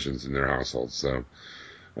decisions in their households. So,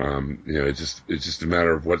 it's just a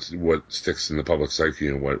matter of what sticks in the public psyche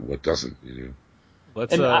and what doesn't,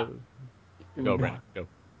 Let's And go, Brandon. Go.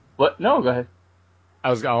 What? No, go ahead.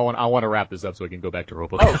 I want to wrap this up so we can go back to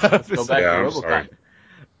RoboCop. Oh, let's go back Yeah, to I'm RoboCop. sorry.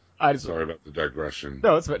 I just, Sorry about the digression.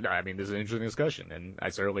 No, I mean, this is an interesting discussion, and I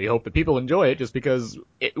certainly hope that people enjoy it just because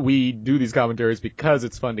we do these commentaries because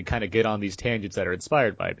it's fun to kind of get on these tangents that are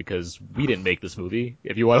inspired by it because we didn't make this movie.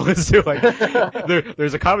 If you want to listen to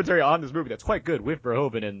there's a commentary on this movie that's quite good with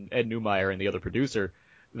Verhoeven and Ed Neumeyer and the other producer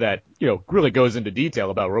that, really goes into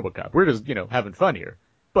detail about RoboCop. We're just, having fun here,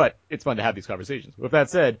 but it's fun to have these conversations. With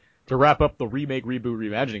that said, to wrap up the remake, reboot,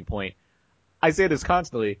 reimagining point, I say this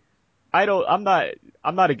constantly. I'm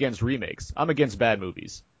not against remakes. I'm against bad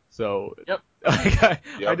movies. So Yep.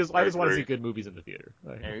 I just want to agree. see good movies in the theater.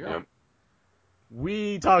 There you go. Yep.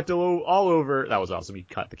 We talked all over. That was awesome. You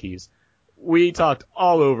cut the keys. We talked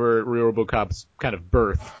all over RoboCop's kind of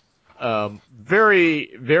birth.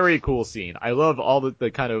 Very, very cool scene. I love all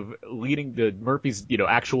the kind of leading to Murphy's,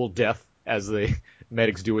 actual death as the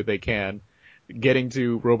medics do what they can. Getting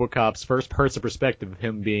to RoboCop's first person perspective of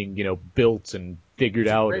him being, built and figured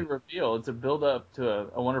out. It's a great reveal. It's a build up to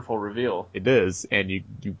a wonderful reveal. It is, and you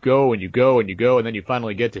go and you go and you go, and then you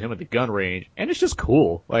finally get to him at the gun range, and it's just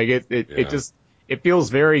cool. Like it feels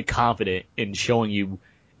very confident in showing you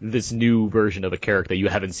this new version of a character that you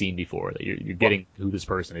haven't seen before. That you're getting who this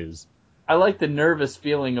person is. I like the nervous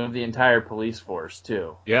feeling of the entire police force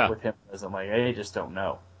too. Yeah. With him as I'm like, I just don't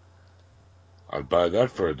know. I'd buy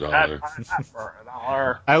that for $1. For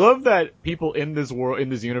 $1. I love that people in this world, in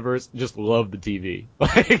this universe, just love the TV.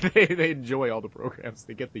 Like they enjoy all the programs.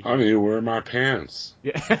 They get the Honey, where are my pants?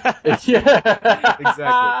 yeah. Yeah.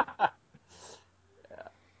 Exactly.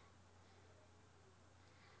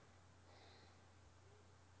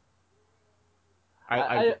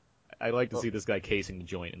 I like to see this guy casing the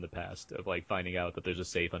joint in the past of like finding out that there's a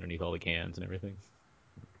safe underneath all the cans and everything.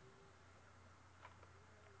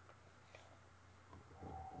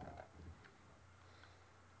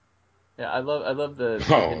 Yeah, I love the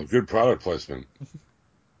Oh, good product placement.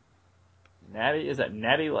 Natty. Is that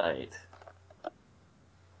Natty Light?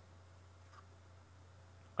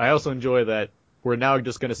 I also enjoy that we're now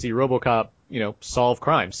just going to see RoboCop, solve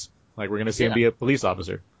crimes. Like we're going to see him be a police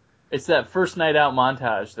officer. It's that first night out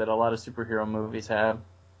montage that a lot of superhero movies have.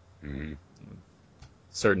 Mm-hmm.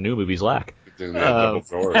 Certain new movies lack. Good thing they had double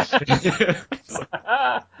doors. You'd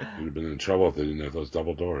have been in trouble if they didn't have those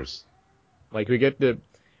double doors. Like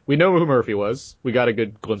we know who Murphy was. We got a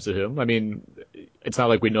good glimpse of him. I mean, it's not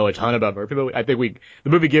like we know a ton about Murphy, but I think the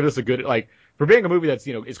movie gave us a good, like, for being a movie that's,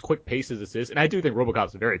 as quick paced as this is, and I do think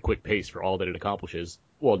RoboCop's a very quick pace for all that it accomplishes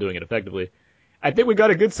while doing it effectively. I think we got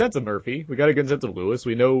a good sense of Murphy. We got a good sense of Lewis.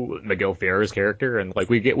 We know Miguel Ferrer's character, and like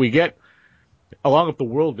we get along with the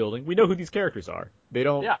world building. We know who these characters are.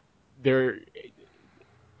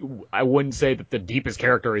 I wouldn't say that the deepest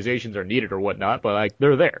characterizations are needed or whatnot, but like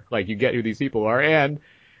they're there. Like you get who these people are, and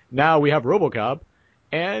now we have RoboCop,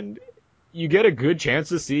 and you get a good chance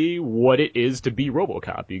to see what it is to be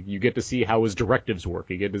RoboCop. You get to see how his directives work.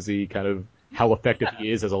 You get to see kind of how effective he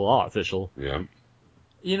is as a law official. Yeah.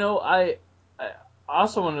 I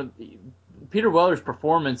also want to. Peter Weller's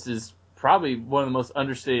performance is probably one of the most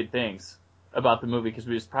understated things about the movie because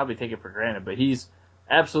we just probably take it for granted, but he's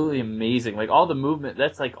absolutely amazing. Like all the movement,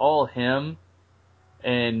 that's like all him,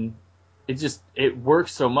 and it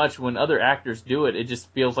works so much. When other actors do it, it just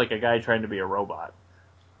feels like a guy trying to be a robot.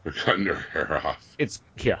 They're cutting her hair off. It's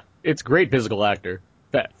great physical acting.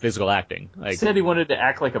 Like He said he wanted to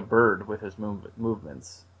act like a bird with his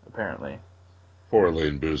movements, apparently. Poor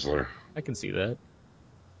Lane Boozler. I can see that.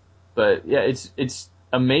 But yeah, it's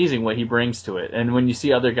amazing what he brings to it, and when you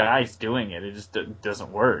see other guys doing it, it just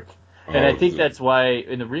doesn't work. And I think that's why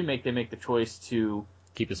in the remake they make the choice to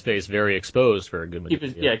keep his face very exposed for a good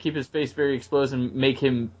minute. Keep his face very exposed and make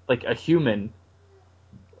him like a human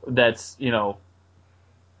that's,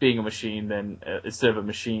 being a machine then instead of a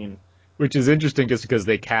machine. Which is interesting just because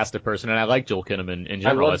they cast a person, and I like Joel Kinnaman in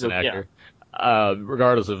general as an actor.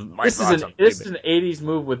 Regardless of my thoughts on this is an 80s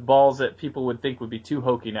move with balls that people would think would be too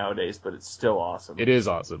hokey nowadays, but it's still awesome. It is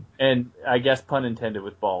awesome. And I guess pun intended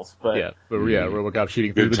with balls. But RoboCop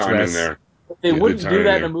shooting through the dress. There. They wouldn't do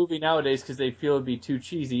that in a movie nowadays because they feel it'd be too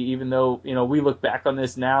cheesy, even though, we look back on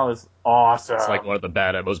this now as awesome. It's like one of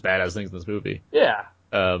the most badass things in this movie. Yeah.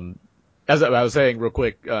 As I was saying real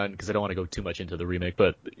quick, because I don't want to go too much into the remake,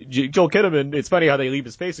 but Joel Kinnaman, it's funny how they leave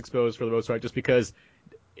his face exposed for the most part, just because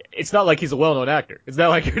it's not like he's a well-known actor. It's not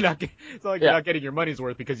like you're not getting your money's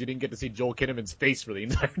worth because you didn't get to see Joel Kinnaman's face for the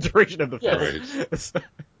entire duration of the film. Right.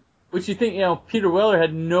 Which you think, Peter Weller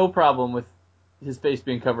had no problem with his face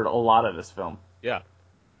being covered a lot of this film. Yeah.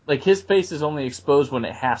 Like, his face is only exposed when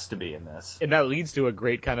it has to be in this. And that leads to a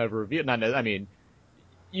great kind of reveal.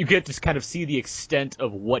 You get to kind of see the extent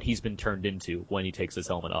of what he's been turned into when he takes his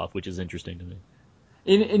helmet off, which is interesting to me.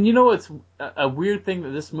 And it's a weird thing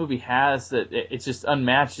that this movie has that it's just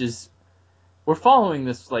unmatched is we're following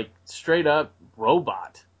this, like, straight up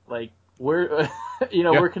robot. Like, we're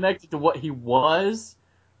connected to what he was,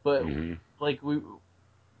 but, like, we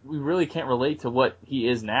really can't relate to what he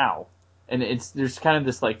is now. And there's kind of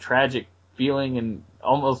this, like, tragic feeling and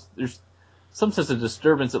almost there's some sense of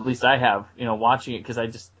disturbance, at least I have, watching it because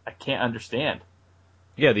I can't understand.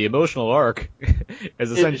 Yeah, the emotional arc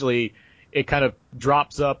is essentially it kind of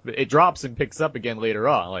drops and picks up again later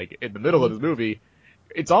on. Like, in the middle of the movie,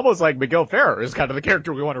 it's almost like Miguel Ferrer is kind of the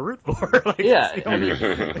character we want to root for.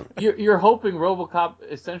 You're hoping RoboCop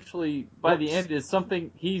essentially by the end is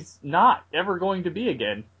something he's not ever going to be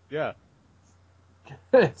again. Yeah.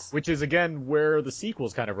 Which is again where the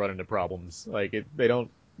sequels kind of run into problems. Like they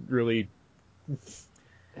don't really.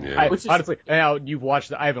 Yeah. Honestly, now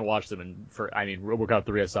I haven't watched them RoboCop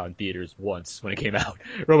 3 I saw in theaters once when it came out.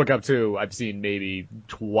 RoboCop 2 I've seen maybe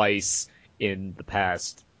twice in the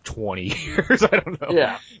past 20 years. I don't know.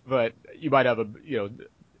 Yeah. But you might have a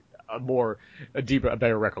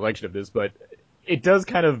better recollection of this, but it does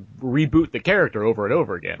kind of reboot the character over and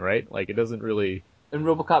over again, right? Like it doesn't really. And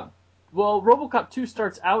RoboCop 2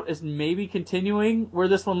 starts out as maybe continuing where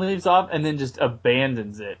this one leaves off and then just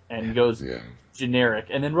abandons it and goes generic.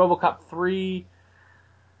 And then RoboCop 3...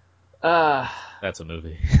 That's a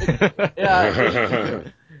movie. Yeah.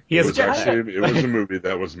 It was a movie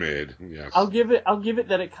that was made, yes. I'll give it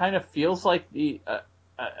that it kind of feels like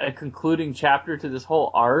a concluding chapter to this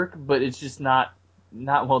whole arc, but it's just not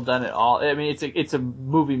well done at all. I mean, it's a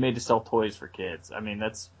movie made to sell toys for kids. I mean,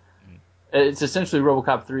 it's essentially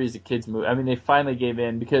RoboCop 3 is a kids movie. I mean, they finally gave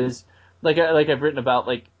in because, like I've written about,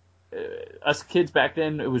 like us kids back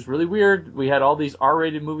then, it was really weird. We had all these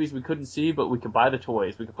R-rated movies we couldn't see, but we could buy the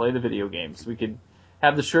toys, we could play the video games, we could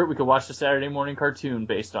have the shirt, we could watch the Saturday morning cartoon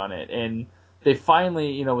based on it. And they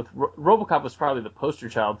finally, with RoboCop was probably the poster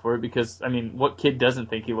child for it because, I mean, what kid doesn't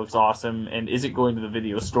think he looks awesome and isn't going to the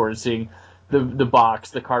video store and seeing the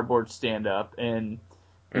box, the cardboard stand up and.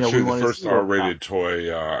 Actually, the first R-rated toy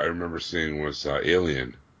I remember seeing was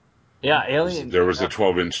Alien. Yeah, Alien. There was a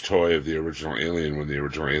 12-inch toy of the original Alien when the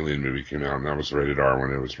original Alien movie came out, and that was rated R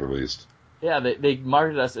when it was released. Yeah, they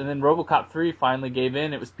marketed us, and then RoboCop 3 finally gave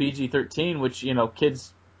in. It was PG-13, which,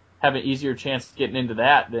 kids have an easier chance of getting into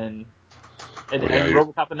that than... And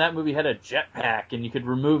RoboCop in that movie had a jetpack, and you could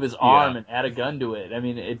remove his arm and add a gun to it. I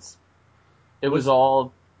mean, it was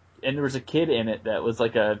all... And there was a kid in it that was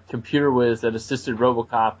like a computer whiz that assisted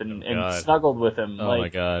RoboCop and snuggled with him. Oh my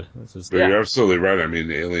god! You're absolutely right. I mean,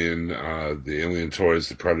 the Alien toys,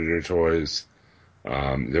 the Predator toys.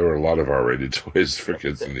 There were a lot of R-rated toys for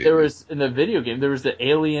kids in the. There was in the video game. There was the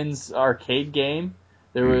Aliens arcade game.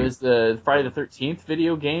 There was the Friday the 13th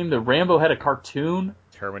video game. The Rambo had a cartoon.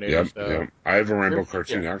 Terminator stuff. Yep. I have a Rambo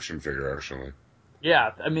cartoon action figure actually.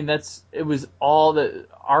 Yeah, I mean it was all the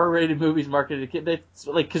R-rated movies marketed to kids.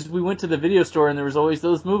 Because we went to the video store and there was always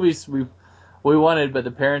those movies we wanted, but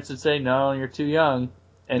the parents would say no, you're too young,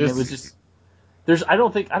 and it was just I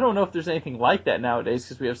don't know if there's anything like that nowadays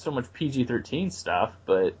because we have so much PG-13 stuff,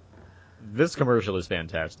 but this commercial is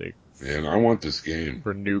fantastic. And I want this game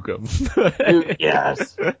for Nukem.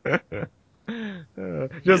 Yes.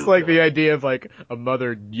 Just like the idea of like a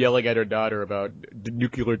mother yelling at her daughter about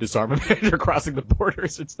nuclear disarmament or crossing the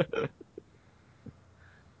borders instead of...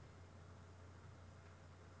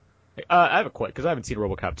 I have a question because I haven't seen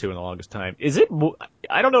RoboCop 2 in the longest time. Is it?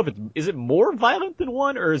 I don't know if is it more violent than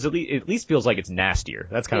one, or is it at least feels like it's nastier?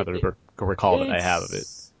 That's kind of the recall that I have of it.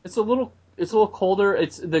 It's a little colder.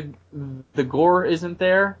 It's the gore isn't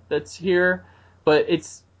there that's here, but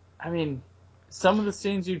it's. I mean, some of the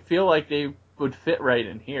scenes you'd feel like they would fit right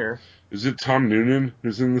in here. Is it Tom Noonan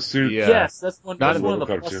who's in the suit? Yeah. Yes, that's one of the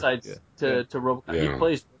RoboCop plus 2. sides to RoboCop. Yeah. He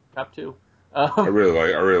plays RoboCop 2. I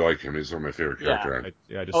really like him. He's one of my favorite characters.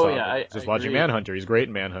 I just saw just watching agree. Manhunter. He's great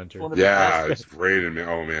in Manhunter. Yeah, it's great in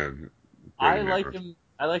oh man. I like him.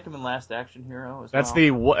 I like him in Last Action Hero as That's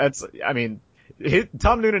well. I mean,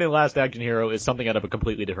 Tom Noonan in Last Action Hero is something out of a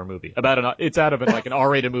completely different movie. It's out of like an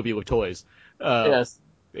R-rated movie with toys. Yes.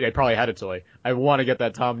 I probably had a toy. I want to get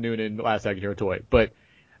that Tom Noonan Last Action Hero toy, but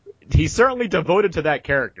he's certainly devoted to that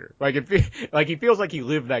character. Like he feels like he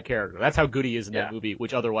lived that character. That's how good he is in that movie,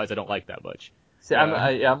 which otherwise I don't like that much. See,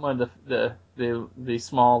 I'm one of the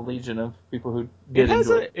small legion of people who did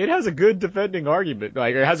enjoy it. It has a good defending argument.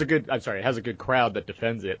 Like it has a good crowd that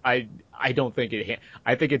defends it. I don't think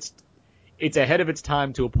I think it's ahead of its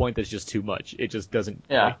time to a point that's just too much. It just doesn't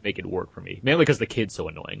make it work for me. Mainly because the kid's so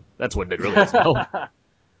annoying. That's what it really is.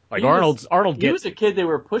 Like Arnold he was a kid they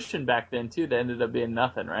were pushing back then too. That ended up being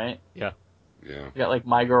nothing, right? Yeah. You got like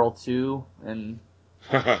My Girl 2 and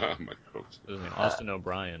My Girl 2. Austin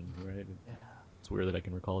O'Brien, right? Yeah. It's weird that I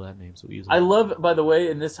can recall that name so easily. I love, by the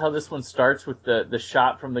way, how this one starts with the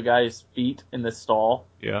shot from the guy's feet in the stall.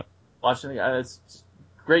 Yeah. Watching the guy, it's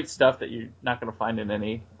great stuff that you're not going to find in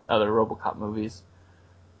any other RoboCop movies.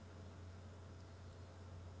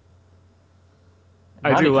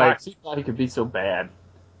 I do like. He thought he could be so bad.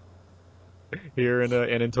 Here and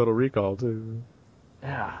in Total Recall too.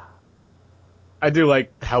 Yeah. I do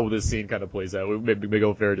like how this scene kind of plays out.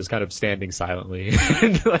 Miguel Ferrer just kind of standing silently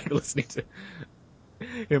and like listening to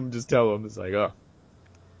him just tell him, it's like, oh,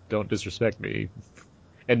 don't disrespect me.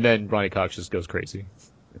 And then Ronnie Cox just goes crazy.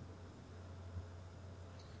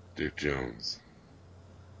 Dick Jones.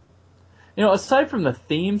 Aside from the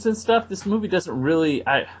themes and stuff, this movie doesn't really,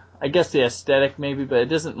 I guess the aesthetic maybe, but it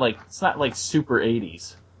doesn't it's not like super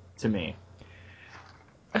 80s to me.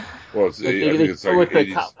 Well, I think it's like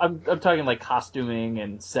 80s. I'm talking like costuming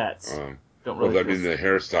and sets. Don't really. Well, I mean, the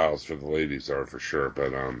hairstyles for the ladies are for sure,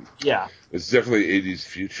 but yeah, it's definitely 80s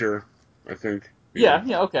future, I think. Yeah,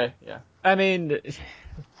 okay, yeah. I mean,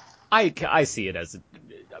 I see it as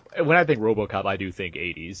when I think RoboCop, I do think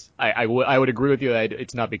 80s. I would agree with you that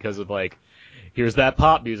it's not because of like here's that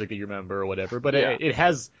pop music that you remember or whatever, but it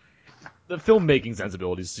has the filmmaking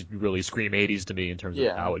sensibilities really scream 80s to me in terms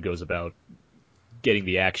of how it goes about getting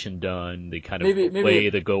the action done, the kind of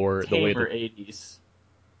way the gore, the way the 80s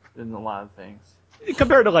in a lot of things.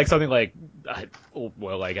 Compared to like something like,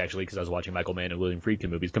 actually, because I was watching Michael Mann and William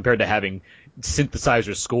Friedkin movies, compared to having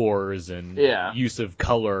synthesizer scores and use of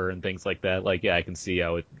color and things like that, like I can see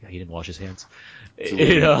how he didn't wash his hands. To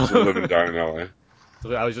live and die in LA.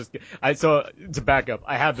 So to back up,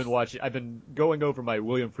 I've been going over my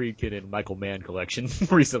William Friedkin and Michael Mann collection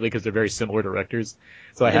recently because they're very similar directors.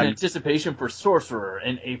 So I had anticipation for Sorcerer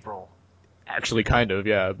in April. Actually, kind of,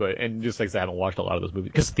 yeah. And just like I haven't watched a lot of those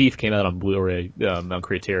movies because Thief came out on Blu-ray on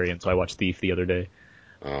Criterion, so I watched Thief the other day.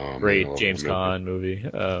 Great James Caan movie.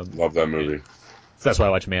 Love that movie. So that's why I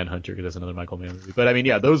watch Manhunter because that's another Michael Mann movie. But I mean,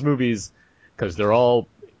 yeah, those movies because they're all.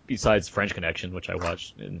 Besides French Connection, which I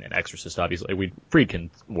watched, and Exorcist, obviously, Friedkin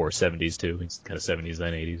more 70s too. He's kind of 70s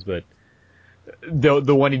then 80s, but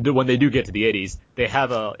when they do get to the 80s, they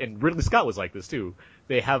have and Ridley Scott was like this too.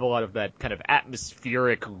 They have a lot of that kind of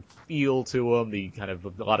atmospheric feel to them, the kind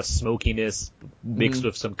of a lot of smokiness mixed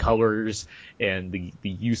with some colors, and the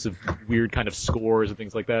use of weird kind of scores and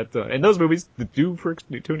things like that. And those movies do,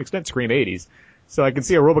 to an extent, scream 80s. So I can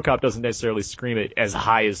see a RoboCop doesn't necessarily scream it as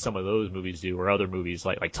high as some of those movies do, or other movies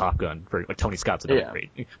like Top Gun, like Tony Scott's another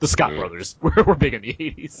great. The Scott brothers were big in the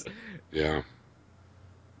 80s. Yeah.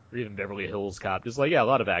 Or even Beverly Hills Cop. Just a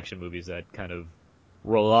lot of action movies that kind of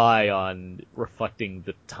rely on reflecting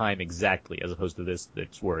the time exactly, as opposed to this,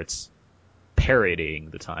 that's where it's parodying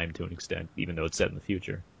the time to an extent, even though it's set in the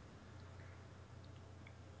future.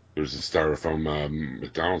 There's a styrofoam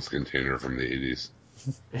McDonald's container from the 80s.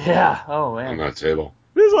 Yeah. Oh man. On that table.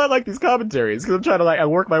 This is why I like these commentaries, because I'm trying to I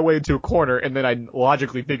work my way into a corner and then I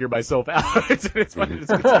logically figure myself out. It's fun.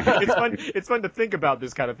 It's fun to think about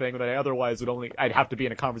this kind of thing that I otherwise I'd have to be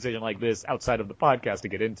in a conversation like this outside of the podcast to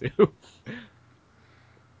get into.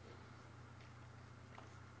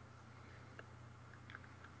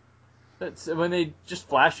 When they just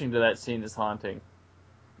flashing to that scene is haunting.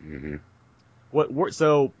 Mm-hmm.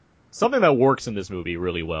 So something that works in this movie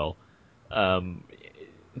really well.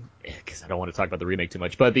 because I don't want to talk about the remake too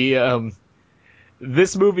much, but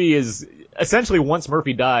this movie is essentially once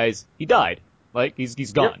Murphy dies, he died. Like,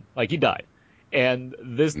 he's gone. Yep. Like, he died. And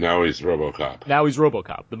this... Now he's RoboCop. Now he's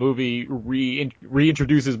RoboCop. The movie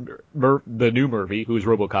reintroduces the new Murphy, who is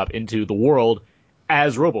RoboCop, into the world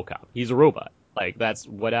as RoboCop. He's a robot. Like, that's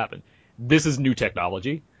what happened. This is new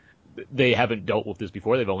technology. They haven't dealt with this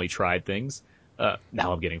before. They've only tried things.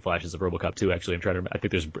 Now I'm getting flashes of RoboCop 2, actually. I'm trying to... I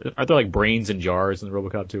think aren't there, like, brains in jars in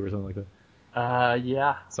RoboCop 2 or something like that?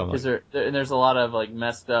 Yeah. Because there's a lot of, like,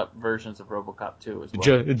 messed up versions of RoboCop 2 as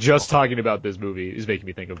well. Just talking about this movie is making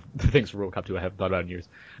me think of the things from RoboCop 2 I haven't thought about in years.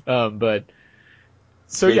 But...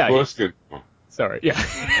 So, Jake yeah. Plissken. Sorry, yeah.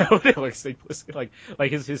 Like Jake Plissken,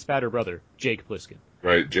 like his fatter brother, Jake Plissken.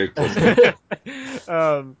 Right, Jake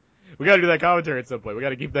Plissken. We gotta do that commentary at some point. We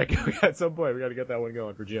gotta keep that going at some point. We gotta get that one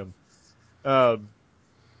going for Jim. But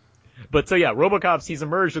so yeah, he's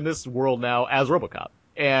emerged in this world now as RoboCop.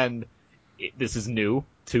 And this is new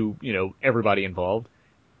to, everybody involved.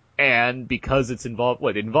 And because it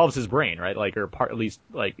involves his brain, right? Like, or at least,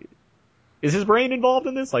 like, is his brain involved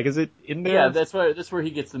in this? Like, is it in there? Yeah, that's where he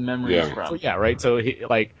gets the memories from. So, yeah, right? So,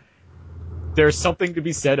 there's something to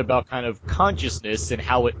be said about kind of consciousness and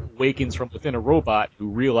how it awakens from within a robot who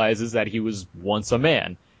realizes that he was once a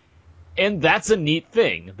man. And that's a neat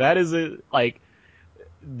thing. That is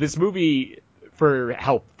this movie, for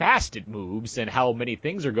how fast it moves and how many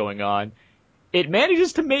things are going on, it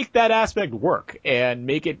manages to make that aspect work and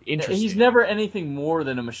make it interesting. He's never anything more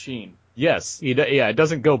than a machine. Yes, it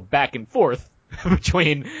doesn't go back and forth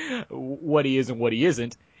between what he is and what he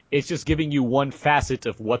isn't. It's just giving you one facet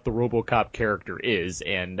of what the RoboCop character is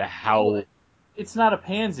and how... Well, it's not a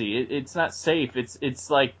pansy. It's not safe. It's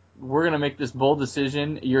like, we're going to make this bold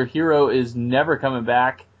decision. Your hero is never coming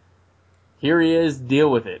back. Here he is.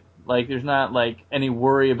 Deal with it. Like, there's not, like, any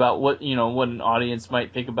worry about what an audience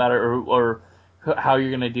might think about it or how you're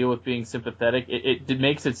going to deal with being sympathetic. It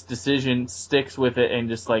makes its decision, sticks with it, and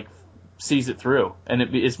just, like, sees it through. And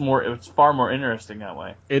it's far more interesting that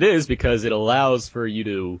way. It is, because it allows for you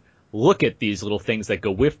to look at these little things that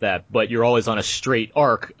go with that, but you're always on a straight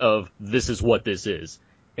arc of this is what this is.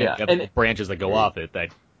 And you have branches that go off it that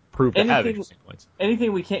prove to have interesting points.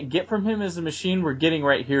 Anything we can't get from him as a machine, we're getting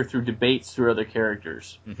right here through debates through other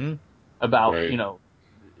characters. Mm-hmm. About,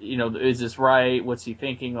 is this right? What's he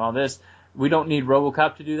thinking? All this. We don't need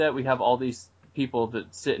RoboCop to do that. We have all these people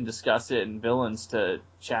that sit and discuss it and villains to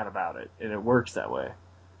chat about it, and it works that way.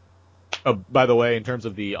 Oh, by the way, in terms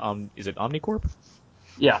of the is it Omnicorp?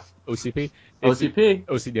 Yeah. OCP? OCP.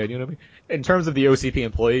 OCP, yeah, you know what I mean? In terms of the OCP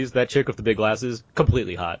employees, that chick with the big glasses,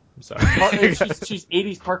 completely hot. I'm sorry. She's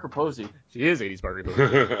 80s Parker Posey. She is 80s Parker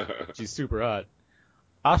Posey. She's super hot.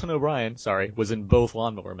 Austin O'Brien, was in both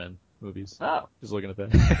Lawnmower Men movies. Oh. Just looking at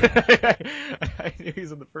that. I knew he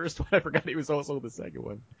was in the first one. I forgot he was also in the second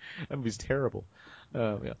one. That movie's terrible.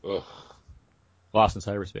 Yeah. Ugh. Lost in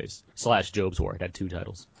Cyberspace / Job's War. It had 2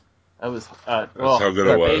 titles. That was that's how good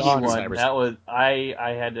it was. That was I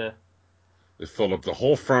had to. It filled up the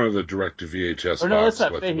whole front of the direct-to-VHS box. Oh no, that's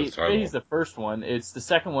not with Fahey's the first one. It's the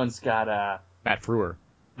second one's got Matt Frewer.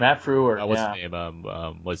 Matt Frewer. What's yeah. his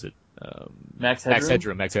name? Was it Max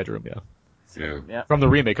Headroom? Max Headroom. Yeah. Yeah. From the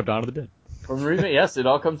remake of Dawn of the Dead. From the remake, yes, it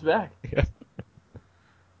all comes back. Yeah.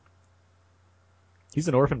 He's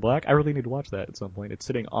an Orphan Black. I really need to watch that at some point. It's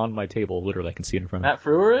sitting on my table. Literally, I can see it in front of me. Matt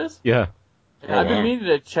Frewer is? Yeah. I've been meaning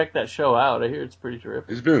to check that show out. I hear it's pretty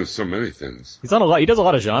terrific. He's been in so many things. He's on a lot. He does a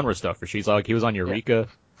lot of genre stuff for She's like he was on Eureka.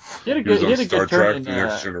 Yeah. He was on Star Trek: The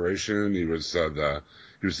Next Generation. He was the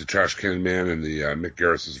trash can man in the Mick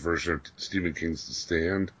Garris's version of Stephen King's The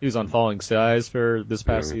Stand. He was on Falling Skies for this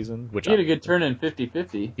past season. Which he had a good turn in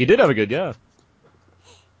 50-50. He did have a good, yeah.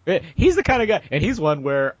 He's the kind of guy, and he's one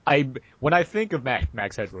where when I think of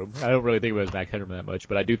Max Headroom, I don't really think of him as Max Headroom that much,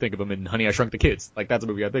 but I do think of him in Honey, I Shrunk the Kids. Like, that's a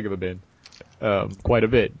movie I think of him in quite a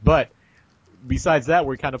bit. But besides that,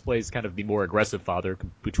 where he kind of plays kind of the more aggressive father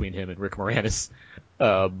between him and Rick Moranis,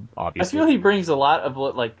 obviously. I feel he brings a lot of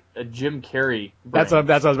like a Jim Carrey. That's what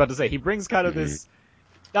I was about to say. He brings kind of this,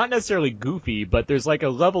 not necessarily goofy, but there's like a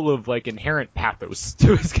level of like inherent pathos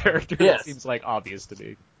to his character that seems like obvious to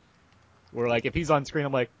me. Where, like, if he's on screen,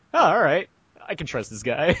 I'm like, oh, all right, I can trust this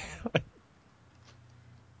guy.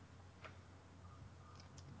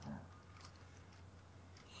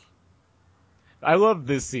 I love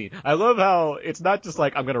this scene. I love how it's not just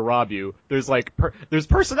like I'm gonna rob you. There's like there's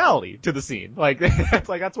personality to the scene. Like that's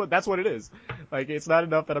what it is. Like it's not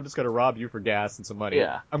enough that I'm just gonna rob you for gas and some money.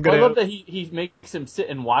 Yeah. I love that he makes him sit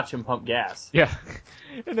and watch him pump gas. Yeah.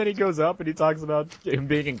 And then he goes up and he talks about him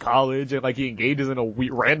being in college and like he engages in a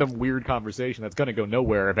random weird conversation that's gonna go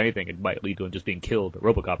nowhere. If anything, it might lead to him just being killed.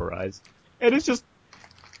 RoboCop arrives, and it's just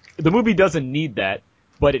the movie doesn't need that,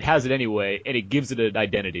 but it has it anyway, and it gives it an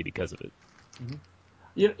identity because of it.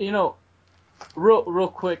 You know, real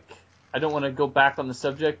quick, I don't want to go back on the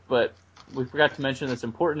subject, but we forgot to mention that's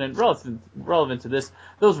important and relevant to this.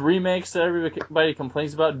 Those remakes that everybody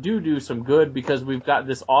complains about do some good because we've got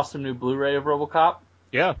this awesome new Blu-ray of RoboCop.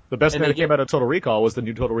 Yeah, the best thing that came out of Total Recall was the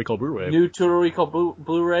new Total Recall Blu-ray. New Total Recall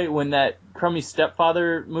Blu-ray. When that crummy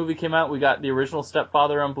Stepfather movie came out, we got the original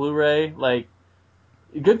Stepfather on Blu-ray. Like,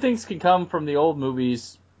 good things can come from the old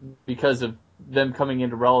movies because of them coming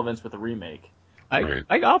into relevance with a remake. I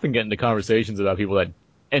often get into conversations about people that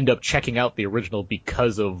end up checking out the original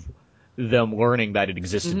because of them learning that it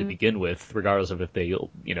existed to begin with, regardless of if they,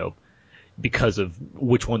 because of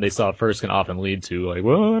which one they saw first can often lead to, like,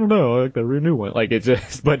 well, I don't know, I like the new one. Like, it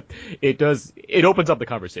just, but it opens up the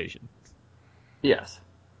conversation. Yes.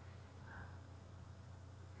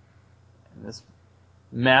 And this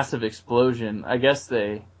massive explosion, I guess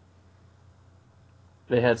they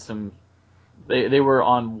had some, they were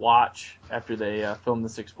on watch after they filmed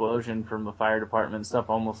this explosion from the fire department and stuff.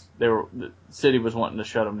 The city was wanting to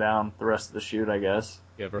shut them down the rest of the shoot, I guess.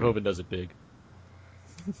 Yeah, Verhoeven does it big.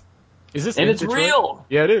 Is this and in it's Detroit? real.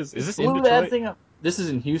 Yeah, it is. Is this in Blew Detroit? that thing up. This is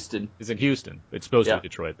in Houston. It's in Houston. It's supposed to be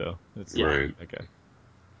Detroit, though. Right. Okay.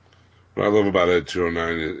 What I love about Ed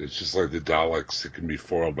 209, it's just like the Daleks. It can be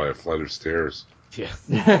foiled by a flight of stairs.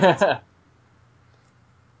 Yeah.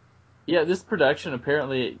 Yeah, this production,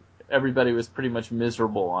 apparently everybody was pretty much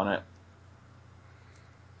miserable on it.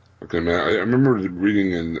 Okay, man. I remember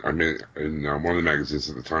reading in one of the magazines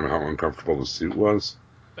at the time how uncomfortable the suit was.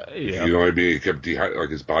 Yeah. You'd only be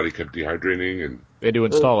his body kept dehydrating, and they had to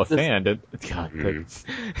install a fan. God,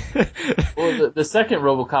 Well, the second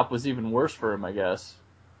RoboCop was even worse for him, I guess.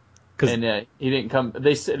 And he didn't come.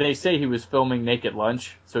 They say he was filming Naked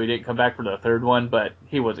Lunch, so he didn't come back for the third one. But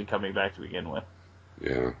he wasn't coming back to begin with.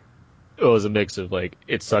 yeah. It was a mix of like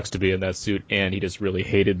it sucks to be in that suit, and he just really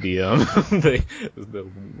hated the the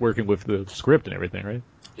working with the script and everything, right?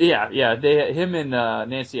 Yeah. Him and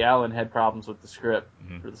Nancy Allen had problems with the script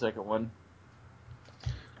for the second one.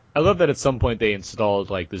 I love that at some point they installed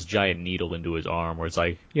like this giant needle into his arm, where it's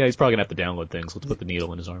like, yeah, he's probably gonna have to download things. Let's put the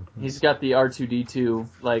needle in his arm. He's got the R2D2,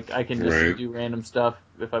 like I can just do random stuff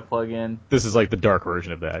if I plug in. This is like the dark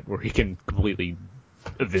version of that, where he can completely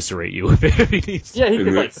eviscerate you with it if he needs to. Yeah, he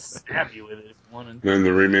could like stab you with it if he wanted. Then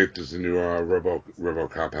the remake, does the new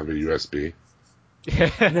RoboCop have a USB?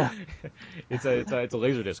 Yeah. It's a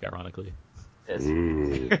laser disc, ironically. Yes.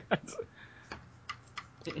 Ooh.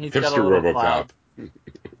 He's got a Hipster little RoboCop. cloud.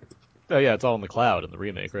 Oh yeah, it's all in the cloud in the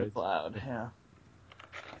remake, right? Cloud, yeah.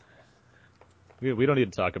 We don't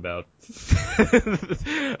need to talk about.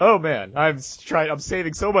 Oh man, I'm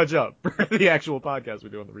saving so much up for the actual podcast we're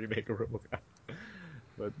doing the remake of RoboCop.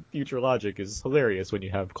 But future logic is hilarious when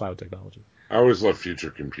you have cloud technology. I always love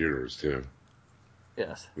future computers too.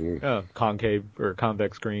 Yes. Concave or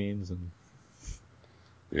convex screens and.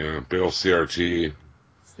 Yeah, big old CRT.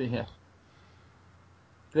 Yeah.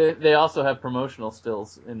 They also have promotional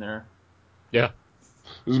stills in there. Yeah.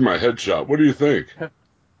 This is my headshot. What do you think?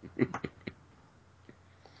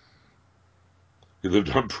 He lived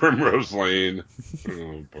on Primrose Lane.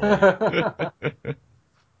 Oh, boy.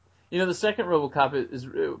 The second RoboCop is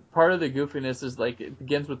part of the goofiness is like it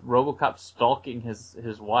begins with RoboCop stalking his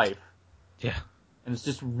wife. Yeah. And it's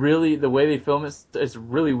just really the way they film it is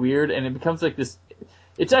really weird, and it becomes like this.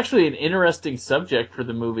 It's actually an interesting subject for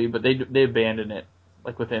the movie, but they abandon it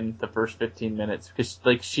like within the first 15 minutes because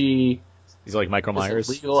like she. He's like Michael Myers.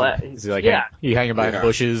 Is he like hanging by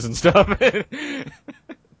bushes and stuff?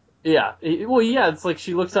 Yeah. It's like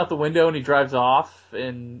she looks out the window and he drives off,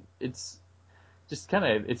 and it's just kind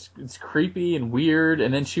of it's creepy and weird.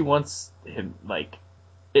 And then she wants him like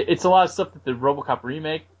it's a lot of stuff that the RoboCop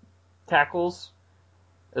remake tackles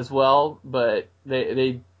as well, but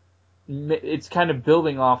it's kind of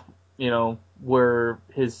building off where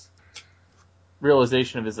his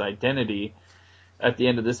realization of his identity at the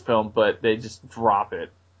end of this film, but they just drop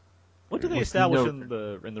it. What do they establish in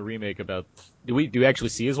the remake about? Do we actually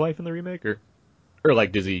see his wife in the remake, or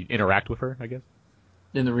like does he interact with her? I guess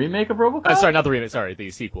in the remake of RoboCop. Sorry, not the remake. Sorry,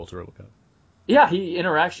 the sequel to RoboCop. Yeah, he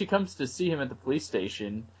interacts. She comes to see him at the police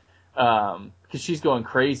station because she's going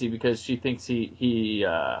crazy because she thinks he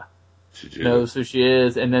knows who she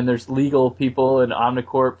is, and then there's legal people in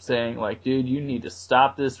Omnicorp saying like, "Dude, you need to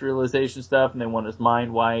stop this realization stuff," and they want his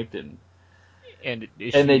mind wiped, and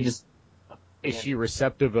they just Is she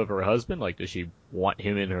receptive of her husband? Like, does she want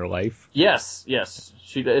him in her life? Yes.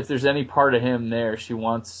 If there's any part of him there, she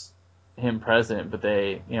wants him present, but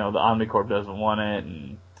the Omnicorp doesn't want it,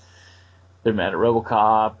 and they're mad at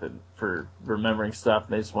RoboCop and for remembering stuff,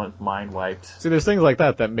 and they just want his mind wiped. See, there's things like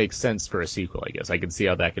that make sense for a sequel, I guess. I can see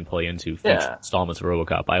how that can play into future installments of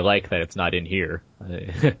RoboCop. I like that it's not in here.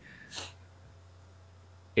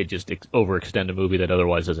 It just overextend a movie that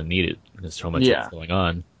otherwise doesn't need it. There's so much going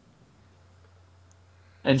on.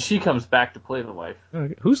 And she comes back to play the wife.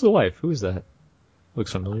 Okay. Who's the wife? Who is that?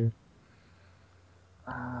 Looks familiar.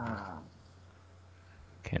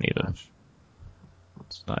 Can't even.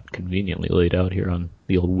 It's not conveniently laid out here on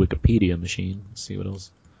the old Wikipedia machine. Let's see what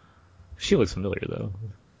else. She looks familiar though.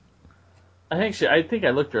 I think I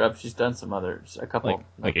looked her up. She's done some others, a couple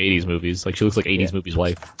like 80s movies. Like she looks like 80s movies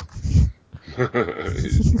wife.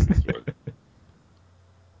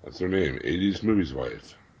 That's her name, 80s movies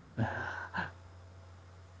wife.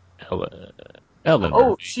 Ellen.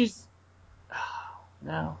 Oh, she's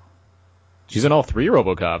no. She's in all 3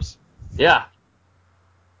 RoboCops. Yeah.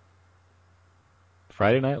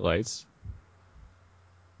 Friday Night Lights.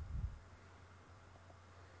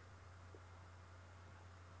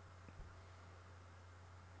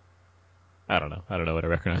 I don't know what I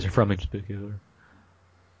recognize her from in particular.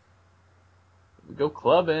 We go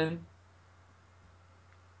clubbing.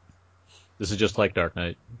 This is just like Dark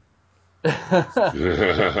Knight.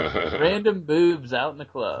 Random boobs out in the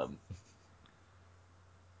club.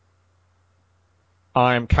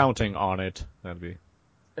 I'm counting on it. That'd be.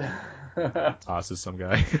 Tosses some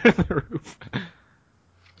guy on the roof.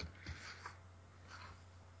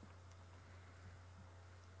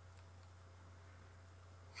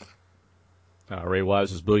 Ray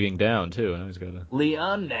Wise is boogieing down too. Now he's got a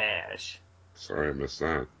Leon Nash. Sorry, I missed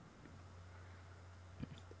that.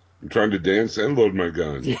 I'm trying to dance and load my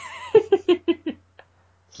gun.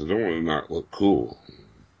 So don't want to not look cool.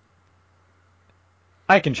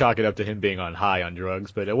 I can chalk it up to him being on high on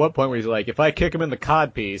drugs, but at what point where he's like, if I kick him in the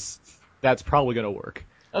cod piece, that's probably going to work.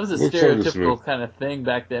 That was a stereotypical kind of thing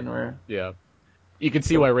back then where... Yeah. You can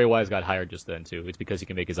see why Ray Wise got hired just then, too. It's because he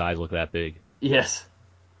can make his eyes look that big. Yes.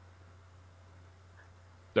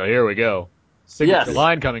 So here we go. Signature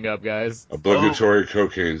line coming up, guys. Obligatory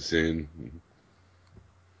cocaine scene.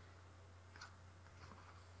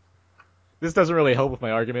 This doesn't really help with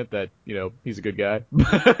my argument that, he's a good guy.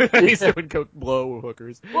 He's doing coke blow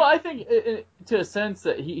hookers. Well, I think, to a sense,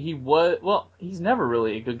 that he was... Well, he's never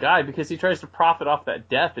really a good guy because he tries to profit off that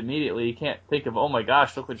death immediately. He can't think of, oh my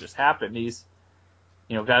gosh, look what just happened. He's,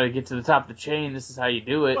 got to get to the top of the chain. This is how you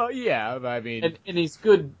do it. Well, yeah, I mean... And he's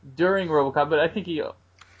good during RoboCop, but I think he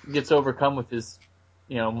gets overcome with his,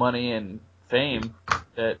 money and fame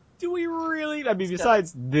that... Do we really? I mean,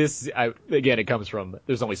 besides this, again, it comes from,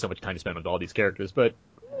 there's only so much time to spend with all these characters, but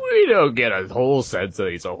we don't get a whole sense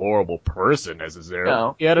that he's a horrible person necessarily.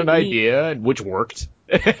 No. He had an idea, which worked,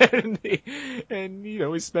 and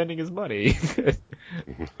he's spending his money.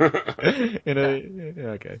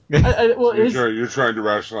 Okay. You're trying to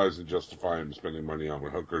rationalize and justify him spending money on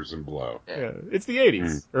hookers and blow. Yeah, it's the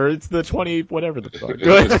 80s, or it's the 20, whatever the fuck.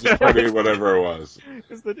 It's the 20, whatever it was.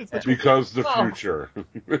 It's the because the future.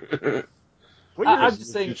 I'm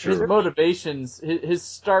just saying his motivations, his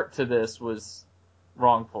start to this was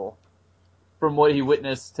wrongful. From what he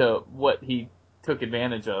witnessed to what he took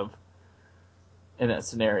advantage of in that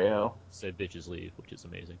scenario. Said bitches leave, which is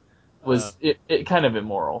amazing. Was it kind of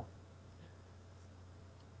immoral.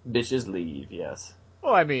 Bitches leave, yes.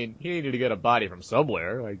 Well, I mean, he needed to get a body from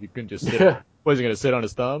somewhere. Like, you couldn't just sit. Was he going to sit on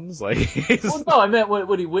his thumbs? Like, well, no, I meant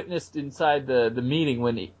what he witnessed inside the meeting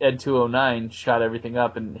when Ed 209 shot everything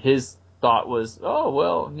up, and his thought was, oh,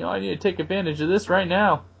 well, I need to take advantage of this right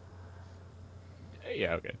now.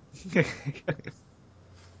 Yeah, okay.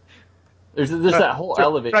 There's that whole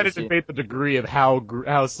elevator Try to scene. debate the degree of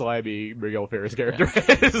how slimy Miguel Ferrer's character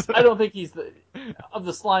is. I don't think he's of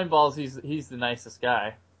the slime balls. He's the nicest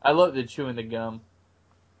guy. I love the chewing the gum.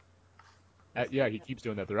 Yeah, he keeps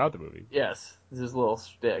doing that throughout the movie. Yes, it's his little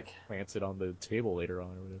shtick. Plants it on the table later on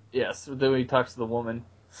or whatever. Yes, then when he talks to the woman.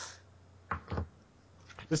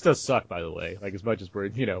 This does suck, by the way. Like, as much as we're,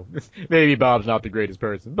 maybe Bob's not the greatest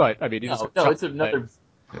person, but, I mean... No, it's another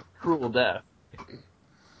cruel death.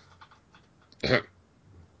 And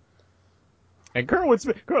Kurtwood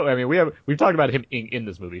Smith, I mean, we've talked about him in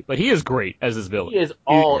this movie, but he is great as his villain. He is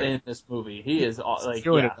all in this movie. He is all, like,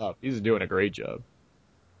 doing it up. He's doing a great job.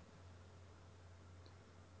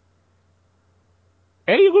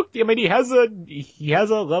 And he has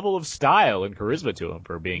a level of style and charisma to him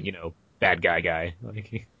for being, bad guy.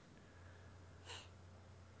 Like,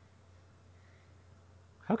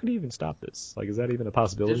 how could he even stop this? Like, is that even a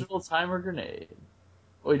possibility? Digital timer grenade.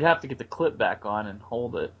 Well, you'd have to get the clip back on and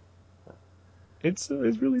hold it. It's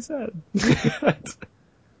really sad.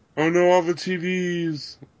 Oh no, all the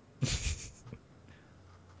TVs.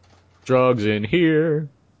 Drugs in here.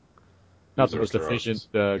 Not These the are most drugs. efficient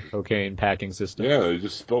cocaine packing system. Yeah, they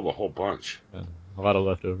just spilled a whole bunch. A lot of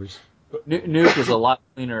leftovers. Nuke is a lot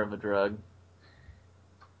cleaner of a drug.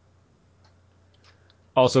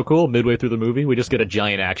 Also cool, midway through the movie, we just get a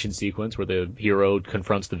giant action sequence where the hero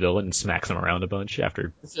confronts the villain and smacks him around a bunch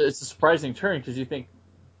after... It's a surprising turn because you think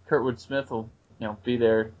Kurtwood Smith will, be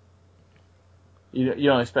there. You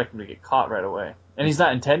don't expect him to get caught right away, and he's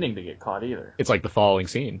not intending to get caught either. It's like the following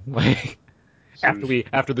scene. Like,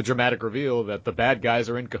 after the dramatic reveal that the bad guys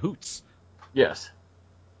are in cahoots. Yes.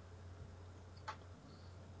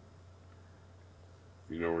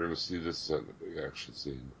 We're going to see this in the big action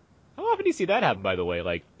scene. How often do you see that happen, by the way?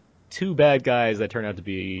 Like, two bad guys that turn out to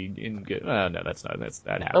be in good... no, that happens.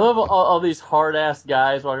 I love all these hard-ass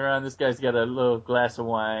guys walking around. This guy's got a little glass of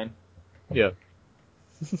wine. Yeah.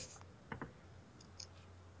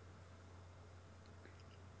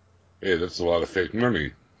 Hey, that's a lot of fake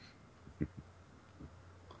money.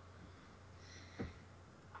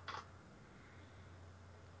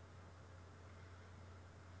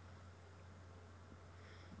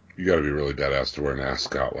 You got to be really badass to wear an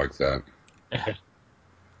ascot like that.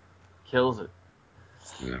 Kills it.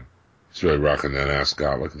 Yeah, he's really rocking that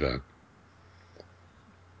ascot. Look at that.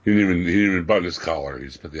 He didn't even button his collar. He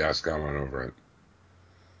just put the ascot on over it.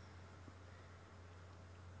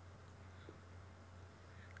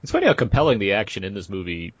 It's funny how compelling the action in this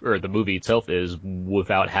movie, or the movie itself, is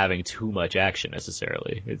without having too much action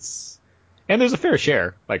necessarily. And there's a fair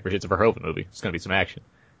share, like it's a Verhoeven movie. It's going to be some action,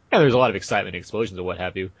 and there's a lot of excitement, and explosions, and what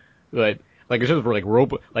have you. But like in terms of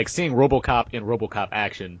seeing RoboCop in RoboCop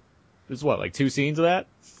action, there's like 2 scenes of that.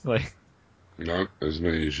 Like, not as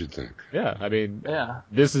many as you'd think. Yeah, I mean, yeah.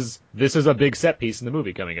 This is a big set piece in the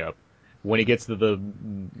movie coming up. When he gets to the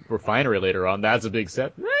refinery later on, that's a big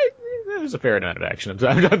set. There's a fair amount of action.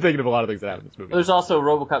 I'm thinking of a lot of things that happen in this movie. There's also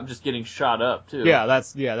RoboCop just getting shot up too. Yeah,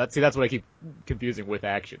 that's what I keep confusing with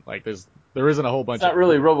action. Like there isn't a whole bunch. It's not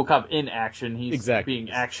really RoboCop in action. He's exactly being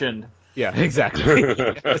actioned. Yeah, exactly.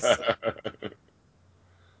 Yes.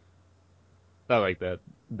 I like that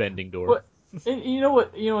bending door. And you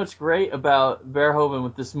know what's great about Verhoeven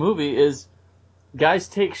with this movie is guys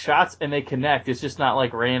take shots and they connect. It's just not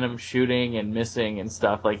like random shooting and missing and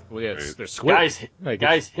stuff. Like, well, yeah, there's squibs.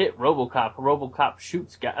 Guys hit RoboCop. RoboCop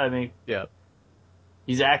shoots guys. I mean, yeah,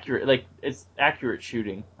 he's accurate. Like, it's accurate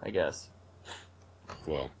shooting, I guess.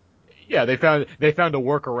 Well, yeah, they found a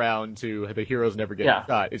workaround to the heroes never getting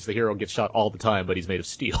shot. It's the hero gets shot all the time, but he's made of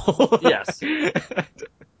steel. Yes.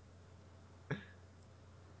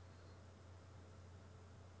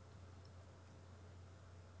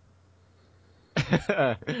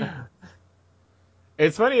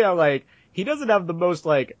 It's funny how he doesn't have the most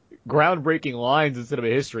groundbreaking lines in cinema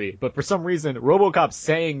history, but for some reason RoboCop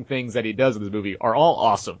saying things that he does in this movie are all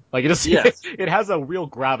awesome. Like it has a real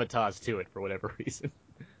gravitas to it for whatever reason.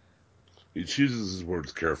 He chooses his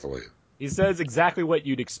words carefully. He says exactly what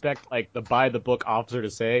you'd expect the by the book officer to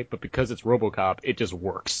say, but because it's RoboCop, it just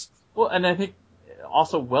works. Well, and I think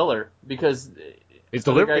also Weller, because his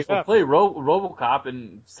delivery guys will play RoboCop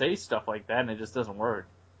and say stuff like that, and it just doesn't work.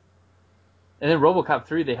 And then RoboCop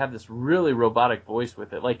 3, they have this really robotic voice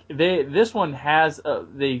with it. Like this one has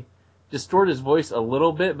they distort his voice a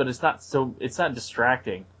little bit, but it's not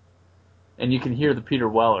distracting, and you can hear the Peter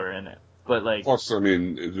Weller in it. But plus, I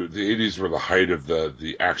mean, the 80s were the height of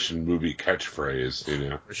the action movie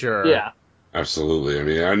catchphrase, For sure. Yeah. Absolutely. I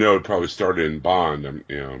mean, I know it probably started in Bond,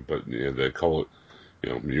 but they call it,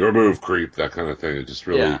 your move, creep, that kind of thing. It just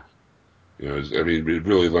really, I mean, it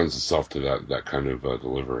really lends itself to that kind of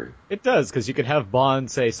delivery. It does, because you can have Bond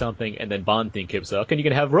say something and then Bond theme kicks up, and you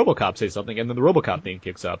can have RoboCop say something and then the RoboCop theme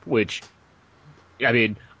kicks up, which, I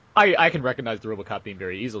mean, I can recognize the RoboCop theme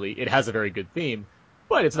very easily. It has a very good theme,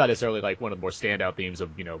 but it's not necessarily one of the more standout themes of,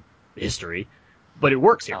 history. But it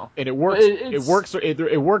works here, and it works.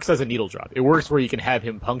 It works as a needle drop. It works where you can have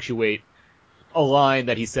him punctuate a line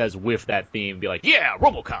that he says with that theme, be like, "Yeah,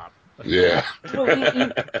 RoboCop." Yeah.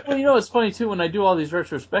 Well, it's funny too. When I do all these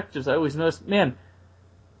retrospectives, I always notice, man,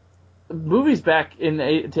 movies back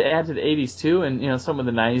to add to the 80s too, and some of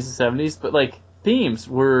the 90s and 70s, but themes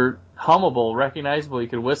were hummable, recognizable. You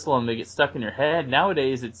could whistle them; they get stuck in your head.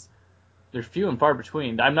 Nowadays, they're few and far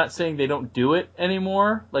between. I'm not saying they don't do it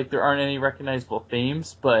anymore, there aren't any recognizable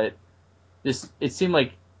themes, but it seemed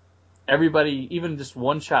like everybody, even just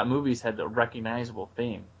one-shot movies, had the recognizable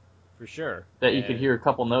theme. For sure. That you could hear a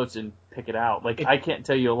couple notes and pick it out. Like, I can't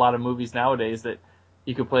tell you a lot of movies nowadays that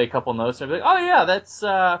you could play a couple notes and be like, oh yeah, that's,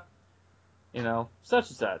 such and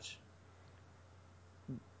such.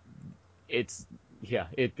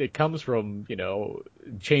 It comes from,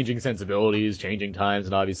 changing sensibilities, changing times,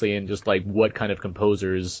 and obviously, and just like what kind of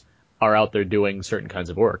composers are out there doing certain kinds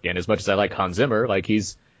of work. And as much as I like Hans Zimmer, like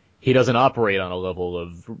he doesn't operate on a level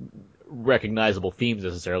of recognizable themes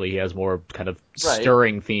necessarily. He has more kind of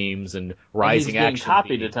stirring themes and rising action. He's getting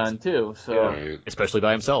copied themes. a ton too, so especially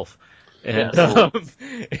by himself. And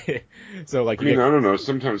so like, I don't know.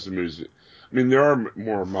 Sometimes the music. I mean, there are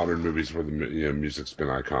more modern movies where the music's been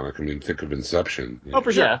iconic. I mean, think of Inception. Oh,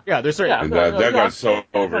 for sure. Yeah, there's certain. And that got so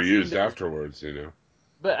overused afterwards,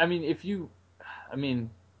 But I mean,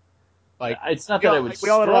 like, it's not that I would. We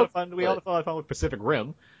all had a lot of fun. We all had a lot of fun with Pacific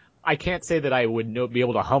Rim. I can't say that I would be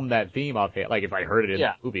able to hum that theme off it. Like if I heard it in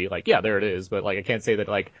the movie, like there it is. But like I can't say that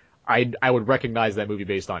like I would recognize that movie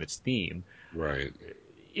based on its theme. Right.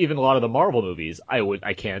 Even a lot of the Marvel movies,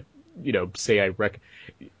 I can't say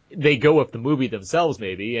they go with the movie themselves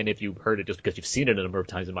maybe, and if you heard it just because you've seen it a number of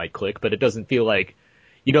times, it might click. But it doesn't feel like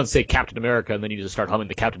you don't say Captain America and then you just start humming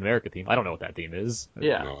the Captain America theme. I don't know what that theme is.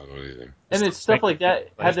 Yeah. No, I don't either. And it's stuff like that.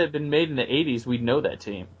 Had that been made in the 80s, we'd know that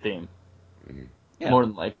theme. Mm-hmm. Yeah. More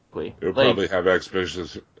than likely. It would probably have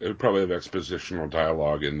expositional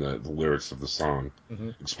dialogue in the lyrics of the song,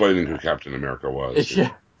 explaining who Captain America was.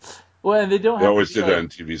 Yeah. Well, and they don't. They always did that in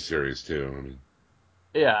TV series too. I mean.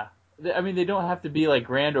 Yeah. I mean, they don't have to be like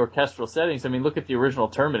grand orchestral settings. I mean, look at the original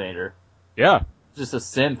Terminator. Yeah. Just a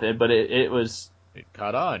synth, but it was. It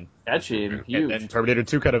caught on. Catchy and huge. And then Terminator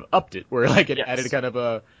 2 kind of upped it, where like it added kind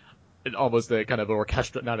of almost a kind of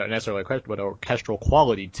orchestral, not necessarily orchestral, but orchestral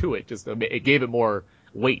quality to it. Just it gave it more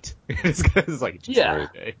weight. it's like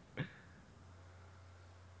okay.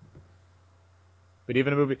 But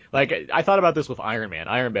even a movie like I thought about this with Iron Man.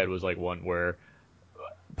 Iron Man was like one where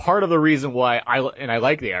part of the reason why I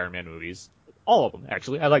like the Iron Man movies, all of them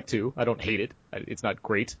actually. I like 2. I don't hate it. It's not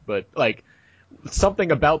great, but like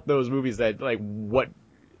something about those movies that like what.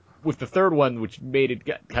 With the third one, which made it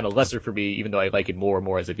kind of lesser for me, even though I like it more and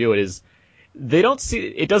more as I view it, is it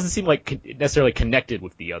doesn't seem like necessarily connected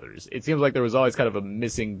with the others. It seems like there was always kind of a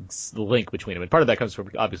missing link between them. And part of that comes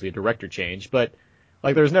from obviously a director change, but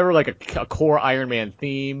like there was never like a core Iron Man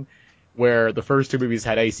theme where the first 2 movies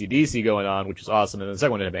had AC/DC going on, which was awesome, and the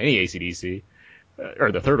second one didn't have any AC/DC,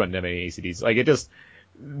 or the third one didn't have any AC/DC. Like it just,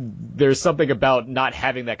 there's something about not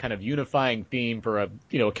having that kind of unifying theme for a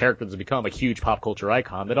character that's become a huge pop culture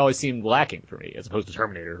icon that always seemed lacking for me, as opposed to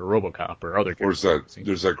Terminator or RoboCop or other characters.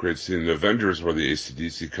 There's that great scene in Avengers where the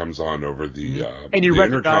AC/DC comes on over the and you the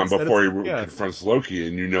intercom before he confronts Loki,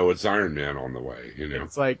 and it's Iron Man on the way.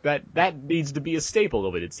 It's like that needs to be a staple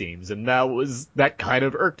of it seems, and that kind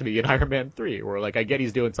of irked me in Iron Man 3, where like I get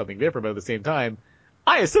he's doing something different, but at the same time,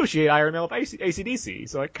 I associate Iron Man with AC/DC,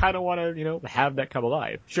 so I kind of want to, have that come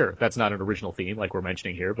alive. Sure, that's not an original theme like we're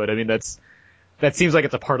mentioning here, but I mean that seems like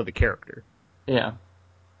it's a part of the character. Yeah.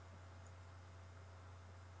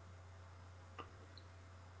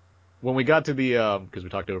 When we got to the, because we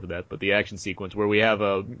talked over that, but the action sequence where we have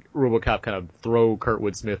RoboCop kind of throw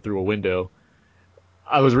Kurtwood Smith through a window,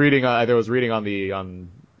 I was reading on the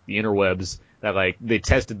interwebs that like they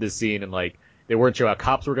tested this scene and like they weren't sure how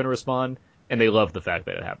cops were going to respond. And they love the fact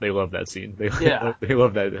that it happened. They love that scene. They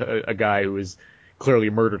love that a guy who was clearly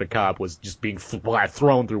murdered a cop was just being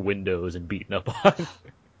thrown through windows and beaten up on.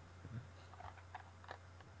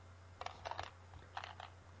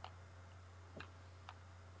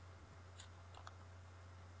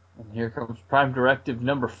 And here comes Prime Directive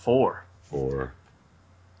number 4. 4.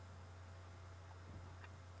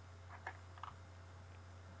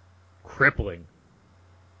 Crippling.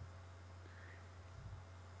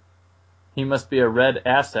 He must be a red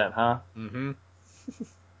asset, huh? Mm-hmm.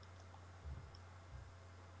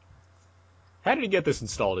 How did he get this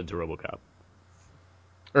installed into RoboCop?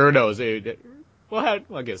 Or no, I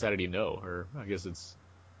guess how did he know? Or I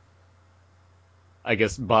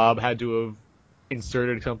guess Bob had to have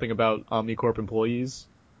inserted something about Omnicorp employees.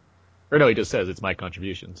 Or no, he just says it's my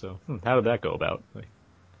contribution. So how did that go about?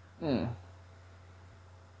 Or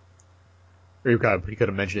he could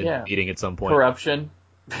have mentioned it in a meeting at some point. Corruption.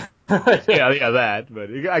 yeah, that. But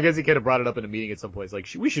I guess he could have brought it up in a meeting at some point. It's like,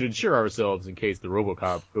 we should ensure ourselves in case the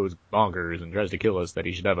RoboCop goes bonkers and tries to kill us that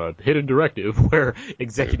he should have a hidden directive where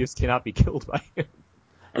executives cannot be killed by him.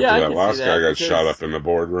 After that last guy got shot up in the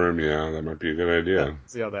boardroom, that might be a good idea. Yeah,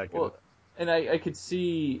 see how that goes. Well, and I could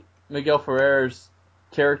see Miguel Ferrer's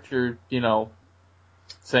character, saying, okaying something like that. Mm-hmm. Because he, too, is an Omnicorp.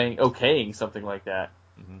 Yeah, I mean, I guess he could have brought it up in a meeting at some point.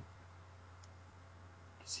 Like, we should ensure ourselves in case the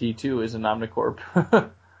RoboCop goes bonkers and tries to kill us that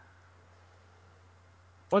he should have a hidden directive where executives cannot be killed by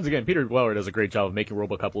him. Once again, Peter Weller does a great job of making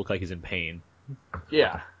RoboCop look like he's in pain.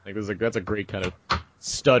 Yeah. Like that's a great kind of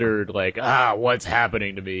stuttered, like, what's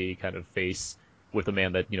happening to me kind of face with a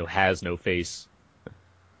man that, has no face.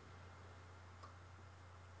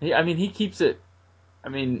 He keeps it.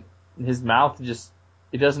 His mouth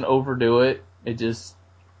he doesn't overdo it. It just.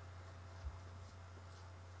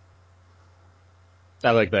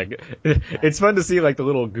 I like that. It's fun to see like the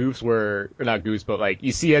little goofs or not goofs, but like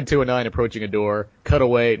you see Ed 209 approaching a door, cut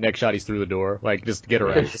away, next shot he's through the door, like just to get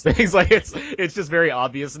around things. Like it's just very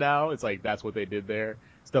obvious now. It's like that's what they did there.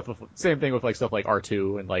 Same thing with like stuff like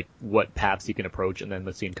R2 and like what paths he can approach, and then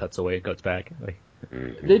the scene cuts away and cuts back. Like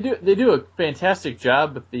they do a fantastic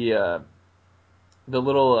job with the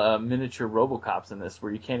little miniature RoboCops in this,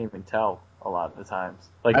 where you can't even tell a lot of the times.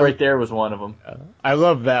 Like right there was one of them. I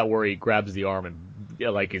love that where he grabs the arm and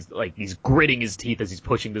he's gritting his teeth as he's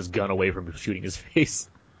pushing this gun away from shooting his face.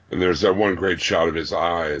 And there's that one great shot of his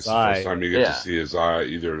eyes. The first time you get to see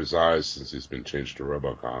either of his eyes since he's been changed to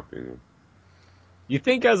RoboCop. You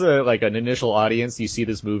think as an initial audience, you see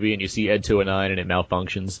this movie and you see Ed 209 and it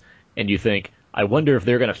malfunctions, and you think, I wonder if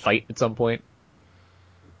they're gonna fight at some point.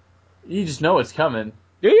 You just know it's coming.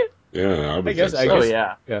 Do you? Yeah, I guess. Oh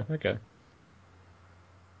yeah. Yeah. Okay.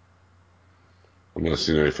 Unless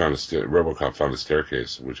RoboCop found a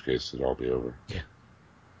staircase, in which case it'd all be over.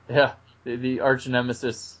 Yeah, the arch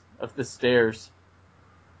nemesis of the stairs.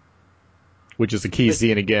 Which is the key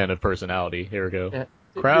scene again of personality. Here we go. Yeah.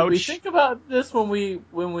 Crouch. Did we think about this when we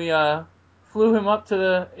flew him up to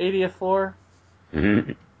the 80th floor?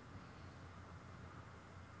 Mm-hmm.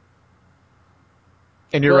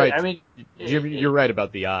 And you're right. Jim, you're right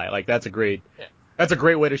about the eye. Like that's a great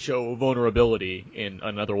way to show vulnerability in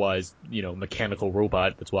an otherwise, mechanical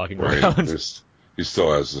robot that's walking around. He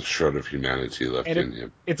still has a shred of humanity left in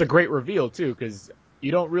him. It's a great reveal too, because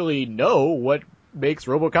you don't really know what makes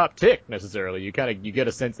RoboCop tick necessarily. You get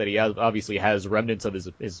a sense that he obviously has remnants of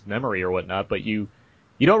his memory or whatnot, but you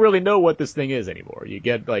don't really know what this thing is anymore. You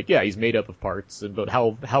get he's made up of parts, but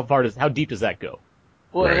how deep does that go?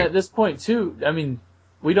 Well, and at this point too,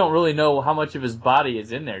 we don't really know how much of his body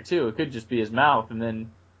is in there, too. It could just be his mouth, and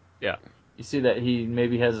then you see that he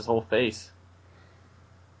maybe has his whole face.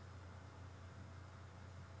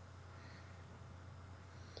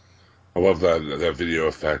 I love that video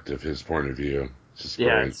effect of his point of view. It's just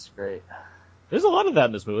great. It's great. There's a lot of that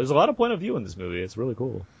in this movie. There's a lot of point of view in this movie. It's really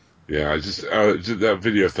cool. Yeah, just that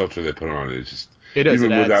video filter they put on it. It is.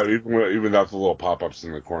 Even without the little pop-ups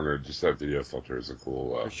in the corner, just that video filter is a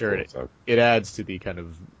cool. For sure, cool it adds to the kind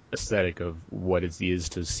of aesthetic of what it is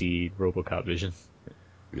to see RoboCop vision.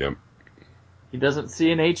 Yep. He doesn't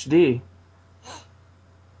see in HD.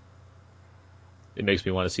 It makes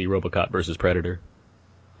me want to see RoboCop versus Predator.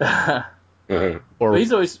 Or he's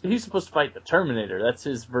supposed to fight the Terminator. That's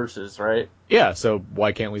his versus, right? Yeah. So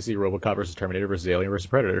why can't we see RoboCop versus Terminator versus Alien versus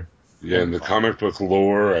Predator? Yeah, in the comic book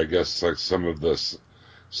lore, I guess like some of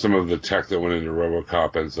the tech that went into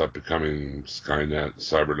RoboCop ends up becoming Skynet,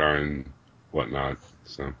 Cyberdyne, whatnot.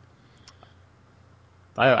 So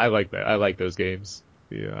I like that. I like those games.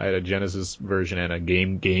 Yeah, I had a Genesis version and a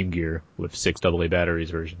Game Gear with 6 AA batteries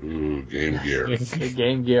version. Ooh, Game Gear. The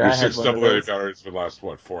Game Gear. Your 6 AA batteries would last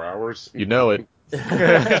 4 hours? You know it.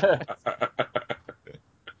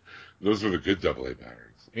 Those were the good AA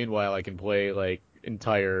batteries. Meanwhile, I can play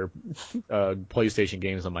entire PlayStation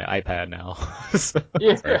games on my iPad now. So,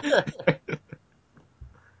 yeah.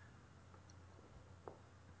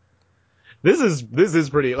 This is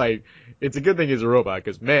pretty it's a good thing he's a robot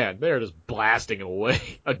because man, they're just blasting away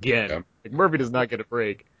again. Yep. Murphy does not get a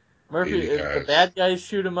break. Murphy, the bad guys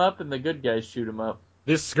shoot him up and the good guys shoot him up.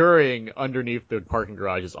 This scurrying underneath the parking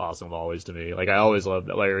garage is awesome always to me. I always love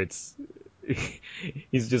that.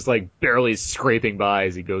 He's just barely scraping by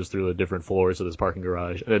as he goes through the different floors of this parking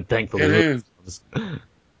garage, and then thankfully,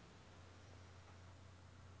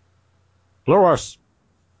 Loras.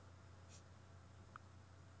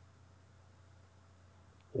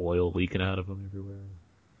 Oil leaking out of him everywhere.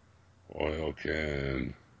 Oil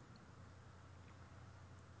can.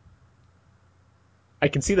 I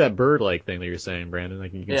can see that bird-like thing that you're saying, Brandon.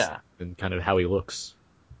 You can see and kind of how he looks,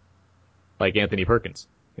 like Anthony Perkins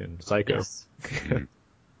in Psycho. Yes.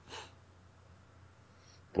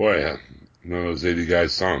 Boy, none of those 80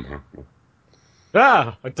 guys saw him, huh?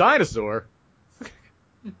 Ah, a dinosaur.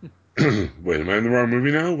 Wait, am I in the wrong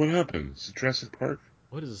movie now? What happened? Is it Jurassic Park?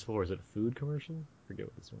 What is this for? Is it a food commercial? I forget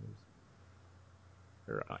what this one is.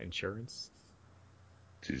 Or insurance?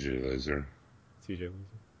 TJ Laser. TJ Laser.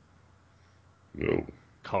 No.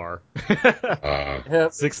 Car.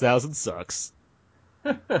 Yep. 6,000 sucks.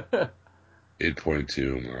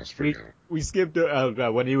 8.2 miles per gallon. We skipped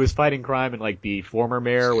when he was fighting crime and like the former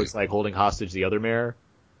mayor was like holding hostage the other mayor.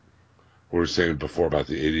 We were saying before about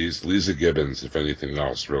the 80s. Lisa Gibbons, if anything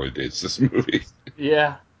else, really dates this movie.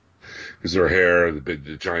 Yeah. Because her hair, the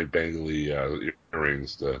giant bangly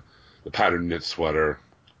earrings, the patterned knit sweater.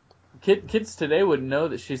 Kids today wouldn't know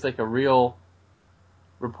that she's like a real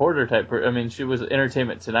reporter type. I mean, she was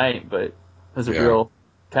Entertainment Tonight, but was a real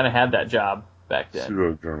kind of had that job back then.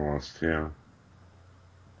 Pseudo journalist, yeah.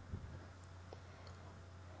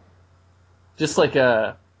 Just like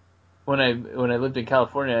when I lived in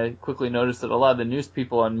California, I quickly noticed that a lot of the news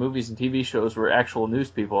people on movies and TV shows were actual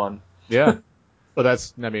news people. Yeah. Well, I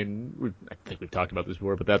think we've talked about this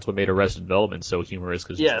before, but that's what made Arrested Development so humorous,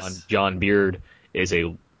 because John Beard is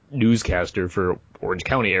a newscaster for Orange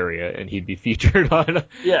County area, and he'd be featured on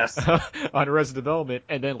on Arrested Development,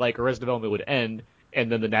 and then like Arrested Development would end,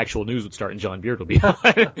 and then the actual news would start, and John Beard would be on.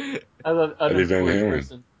 I love Eddie Van unemployed Halen.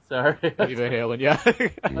 person. Sorry, Eddie Van Halen, yeah.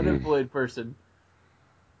 Unemployed person.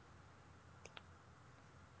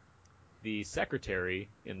 The secretary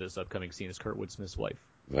in this upcoming scene is Kurtwood Smith's wife.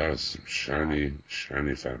 That is some shiny,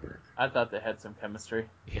 shiny fabric. I thought they had some chemistry.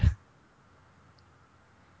 Yeah.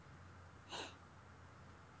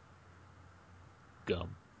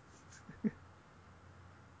 Gum.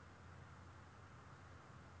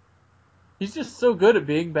 He's just so good at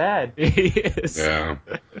being bad. He is. Yeah.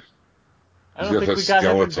 I don't think we got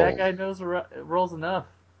him in Bad Guy Knows roles enough.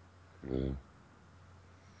 Yeah.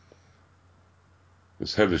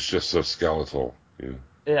 His head is just so skeletal. Yeah.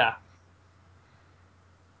 Yeah.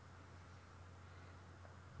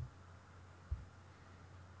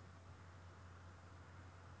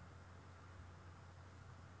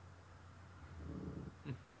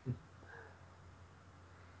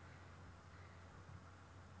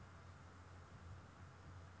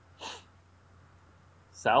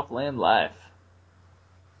 Southland Life.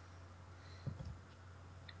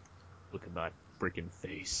 Look at my freaking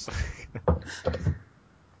face.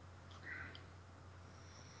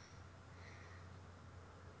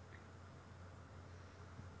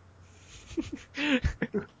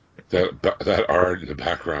 That art in the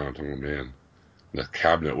background, oh man. The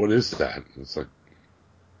cabinet, what is that? It's like,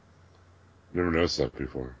 never noticed that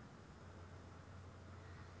before.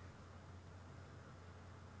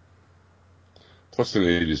 Plus in the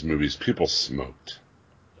 80s movies, people smoked.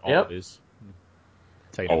 Yep. Always.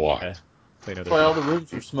 A lot. That's why all the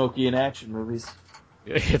rooms were smoky in action movies.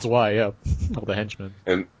 It's why, yeah. All the henchmen.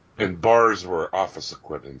 And bars were office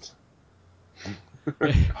equipment.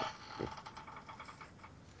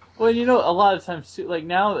 Well, you know, a lot of times, too, like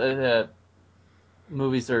now,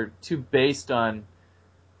 movies are too based on,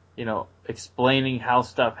 you know, explaining how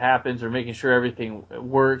stuff happens or making sure everything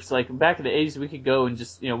works. Like back in the 80s, we could go and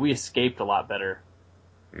just, you know, we escaped a lot better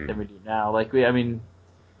than we do now. Like yeah,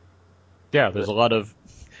 there's a lot of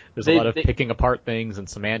picking apart things and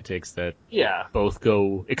semantics that both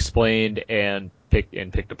go explained and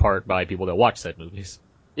picked apart by people that watch said movies.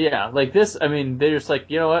 Yeah, like this, I mean, they're just like,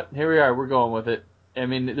 you know what, here we are, we're going with it. I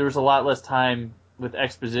mean, there was a lot less time with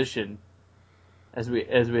exposition as we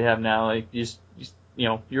have now. Like, you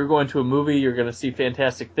know, you're going to a movie, you're going to see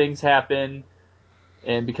fantastic things happen,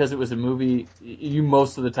 and because it was a movie, you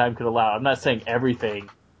most of the time could allow. I'm not saying everything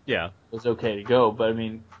was okay to go, but I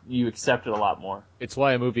mean, you accept it a lot more. It's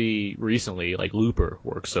why a movie recently, like Looper,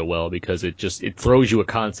 works so well, because it throws you a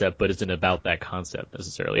concept, but isn't about that concept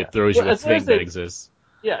necessarily. Yeah. It throws you a thing that exists.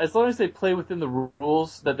 Yeah, as long as they play within the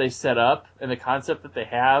rules that they set up and the concept that they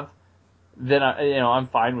have, then I'm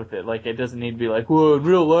fine with it. Like, it doesn't need to be like, whoa, in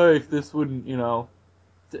real life, this wouldn't, you know.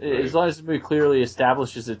 Right. As long as the movie clearly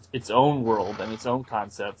establishes its own world and its own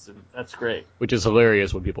concepts, and that's great. Which is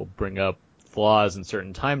hilarious when people bring up flaws in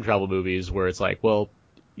certain time travel movies where it's like, well,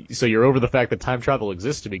 so you're over the fact that time travel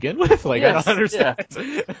exists to begin with? Like, yes, I don't understand.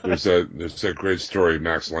 Yeah. There's a great story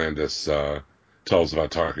Max Landis tells about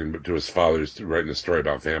talking to his father, writing a story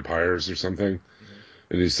about vampires or something. Mm-hmm.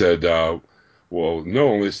 And he said, well, no,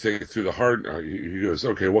 only stake through the heart. He goes,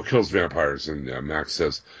 okay, what kills vampires? And Max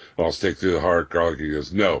says, well, I'll stake through the heart, garlic. He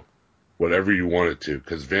goes, no, whatever you want it to,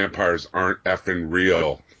 because vampires aren't effing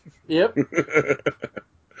real. Yep.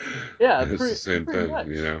 Yeah, it's the same thing, much.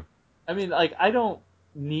 You know? I mean, like, I don't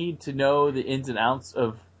need to know the ins and outs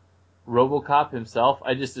of RoboCop himself.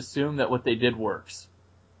 I just assume that what they did works.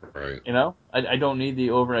 Right. You know? I don't need the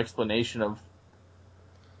over-explanation of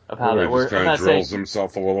how that works. He just kind of drills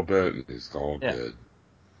himself a little bit, and he's all good.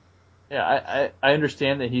 Yeah, I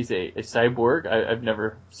understand that he's a cyborg. I've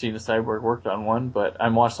never seen a cyborg worked on one, but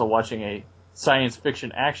I'm also watching a science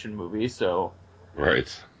fiction action movie, so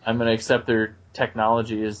right. I'm going to accept their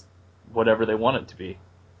technology as whatever they want it to be.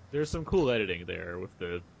 There's some cool editing there with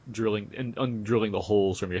the drilling and undrilling the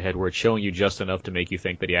holes from your head, where it's showing you just enough to make you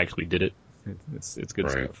think that he actually did it. It's good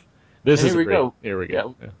Right. stuff. This And is here we great. go. Here we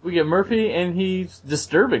go. Yeah, we get Murphy, and he's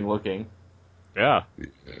disturbing looking. Yeah.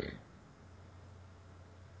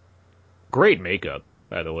 Great makeup,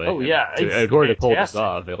 by the way. Oh, yeah, it's In order to pull this fantastic.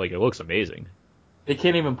 off, it looks amazing. They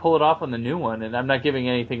can't even pull it off on the new one, and I'm not giving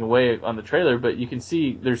anything away on the trailer, but you can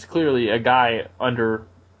see there's clearly a guy under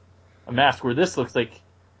a mask, where this looks like...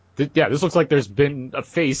 This looks like there's been a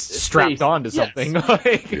face strapped face, onto yes. something.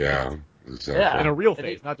 Like, Yeah, exactly. Yeah. and a real And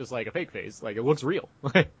face, not just like a fake face. Like, it looks real.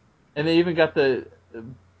 And they even got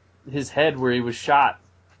his head where he was shot.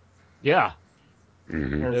 Yeah.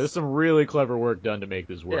 hmm There's some really clever work done to make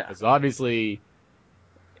this work. Yeah. Because obviously,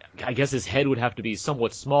 I guess his head would have to be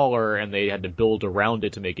somewhat smaller, and they had to build around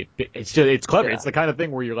it to make it. It's clever. Yeah. It's the kind of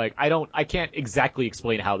thing where you're like, I can't exactly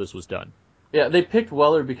explain how this was done. Yeah, they picked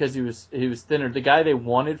Weller because he was thinner. The guy they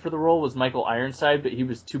wanted for the role was Michael Ironside, but he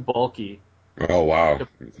was too bulky. Oh wow, To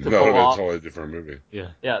that pull would have been a off. totally different movie. Yeah.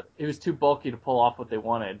 Yeah, he was too bulky to pull off what they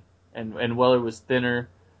wanted, and Weller was thinner,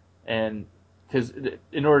 and because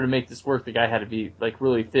in order to make this work, the guy had to be like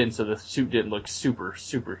really thin, so the suit didn't look super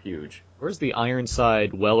huge. Where's the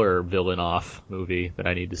Ironside Weller villain off movie that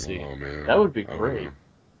I need to see? Oh man, That would be I don't great. know.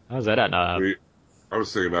 How's that at? I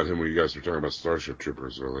was thinking about him when you guys were talking about Starship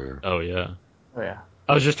Troopers earlier. Oh yeah. Oh yeah,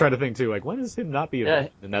 I was just trying to think too. Like, when does him not be a villain?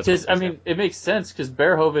 And that's because what I mean, it makes sense because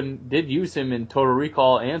Verhoeven did use him in Total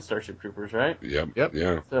Recall and Starship Troopers, right? Yep. Yep.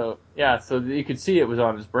 Yeah. So yeah, so you could see it was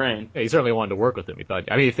on his brain. Yeah, he certainly wanted to work with him. He thought.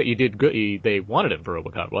 I mean, he did good. They wanted him for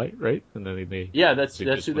RoboCop, right? And then they. Yeah, that's It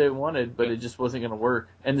just who they wanted, but it just wasn't going to work,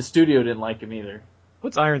 and the studio didn't like him either.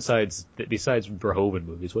 What's Ironside's besides Verhoeven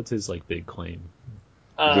movies? What's his like big claim?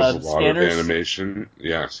 There's a lot Scanners. of animation.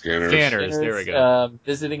 Yeah, scanners. Scanners. There we go.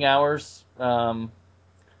 Visiting hours.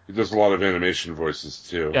 He does a lot of animation voices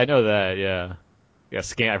too. Yeah, I know that. Yeah. Yeah.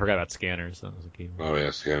 I forgot about Scanners. That was a key one. Oh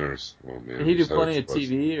yeah, scanners. Oh man. Did he do So plenty of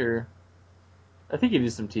explosive. TV, or I think he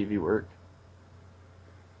did some TV work.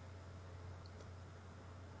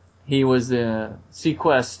 He was in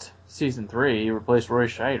Sequest season 3. He replaced Roy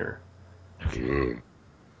Scheider. Mm.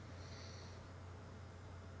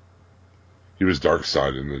 He was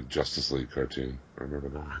Darkseid in the Justice League cartoon. I remember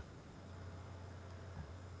that.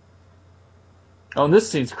 Oh, and this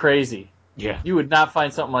scene's crazy. Yeah. You would not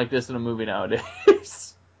find something like this in a movie nowadays.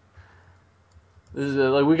 This is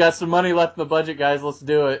like, we got some money left in the budget, guys. Let's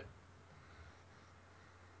do it.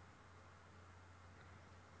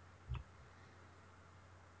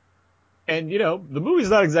 And the movie's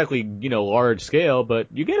not exactly large scale, but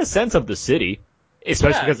you get a sense of the city,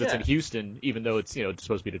 especially Yeah, because it's in yeah. Houston, even though it's it's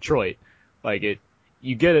supposed to be Detroit. Like it.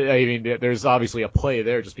 You get it. I mean, there's obviously a play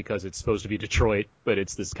there just because it's supposed to be Detroit, but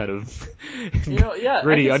it's this kind of Yeah,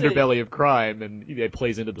 gritty I could say- underbelly of crime, and it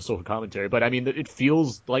plays into the social commentary. But I mean, it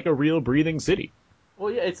feels like a real breathing city.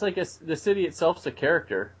 Well, yeah, it's like the city itself's a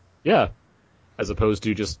character. Yeah, as opposed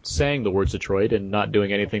to just saying the words Detroit and not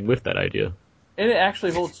doing anything with that idea. And it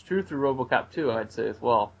actually holds true through RoboCop 2, I'd say, as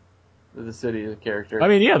well. That the city is a character. I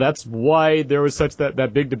mean, yeah, that's why there was such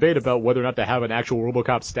that big debate about whether or not to have an actual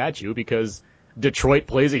RoboCop statue, because Detroit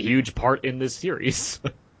plays a huge part in this series.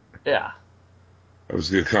 Yeah. That was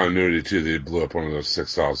good continuity too. They blew up one of those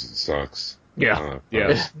 6,000 sucks. Yeah,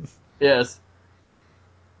 yeah. Yes.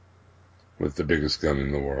 With the biggest gun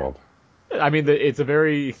in the world. I mean, it's a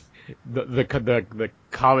very the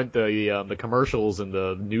comment, the commercials and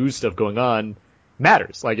the news stuff going on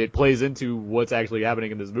matters. Like, it plays into what's actually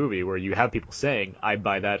happening in this movie, where you have people saying, "I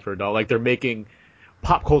buy that for $1." Like, they're making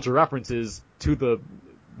pop culture references to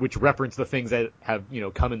which reference the things that have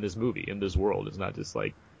come in this movie, in this world. It's not just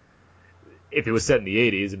like, if it was set in the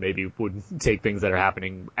 80s, it maybe would take things that are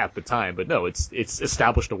happening at the time, but no, it's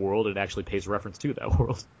established a world and it actually pays reference to that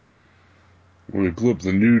world. When we blew up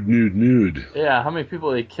the nude. Yeah, how many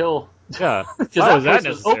people they kill? Yeah. Because How that is that place was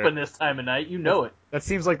necessary? open this time of night. You know it. That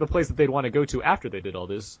seems like the place that they'd want to go to after they did all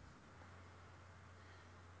this.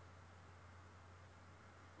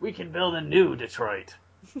 We can build a new Detroit.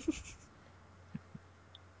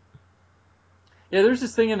 Yeah, there's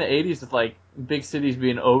this thing in the 80s with, like, big cities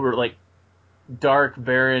being like, dark,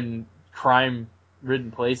 barren,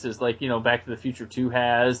 crime-ridden places, like, Back to the Future 2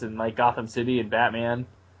 has, and, like, Gotham City and Batman,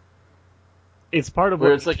 It's part of where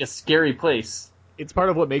what it's, like, a scary place. it's part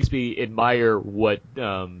of what makes me admire what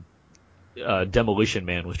Demolition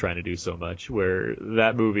Man was trying to do so much, where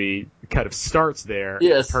that movie kind of starts there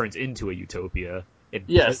Yes. and turns into a utopia.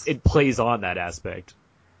 Yes. It plays on that aspect.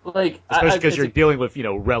 Like, Especially because it's you're a- dealing with,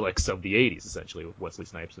 relics of the 80s, essentially, with Wesley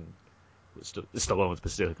Snipes and Stallone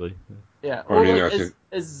specifically. Yeah. I Well, mean, like, I think-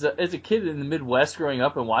 as a kid in the Midwest growing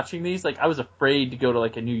up and watching these, like I was afraid to go to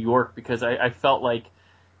like a New York because I felt like,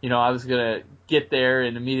 I was gonna get there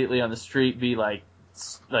and immediately on the street be like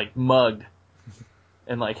mugged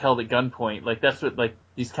and like held at gunpoint. Like that's what like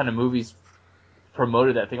these kind of movies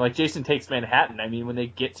promoted that thing. Like Jason Takes Manhattan. I mean, when they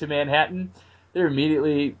get to Manhattan, they're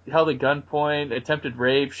immediately held at gunpoint, attempted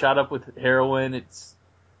rape, shot up with heroin.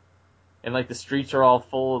 And like the streets are all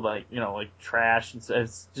full of like like trash, and so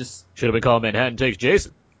it's just Should have been called Manhattan Takes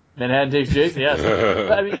Jason. Manhattan Takes Jason. Yes,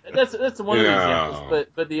 but, I mean that's one of the Yeah. examples.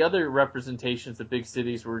 But the other representations of big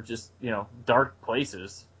cities were just dark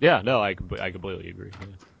places. Yeah, no, I completely agree. Yeah.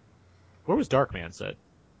 Where was Darkman set?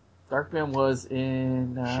 Darkman was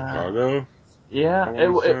in Chicago. Yeah, I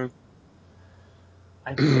wanna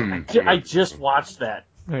say. I just watched that.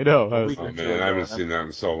 I know. Oh man, I haven't seen that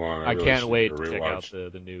in so long. I really can't should wait give to it a check out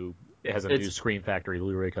rewatch. the new. It has a new It's- Scream Factory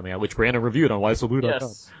Blu-ray coming out, which Brandon reviewed on WhySoBlue.com.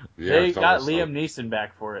 Yes, Yeah, they it's got awesome. Liam Neeson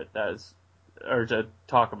back for it. Or to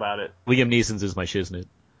talk about it. Liam Neeson's is my shiznit.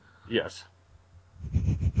 Yes.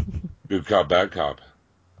 Good cop, bad cop.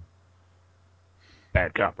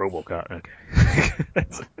 Bad cop, RoboCop.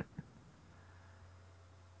 Okay.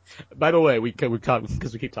 By the way, we talk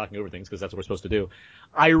because we keep talking over things because that's what we're supposed to do.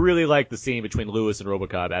 I really like the scene between Lewis and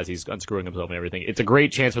RoboCop as he's unscrewing himself and everything. It's a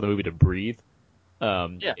great chance for the movie to breathe.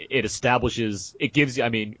 Yeah. It establishes, it gives you, I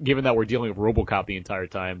mean, given that we're dealing with RoboCop the entire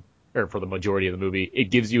time, or for the majority of the movie, it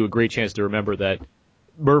gives you a great chance to remember that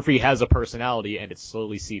Murphy has a personality and it's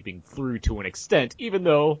slowly seeping through to an extent, even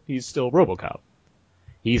though he's still RoboCop.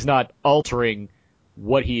 He's not altering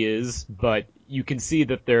what he is, but you can see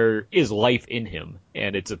that there is life in him,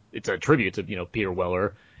 and it's a tribute to Peter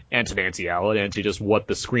Weller and to Nancy Allen and to just what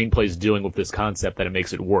the screenplay is doing with this concept, that it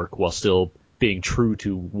makes it work while still being true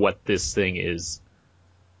to what this thing is.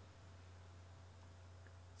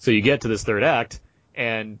 So you get to this third act,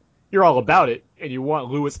 and you're all about it, and you want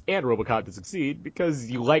Lewis and RoboCop to succeed because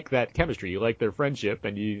you like that chemistry, you like their friendship,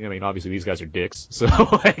 and obviously these guys are dicks, so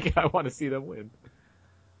like I want to see them win.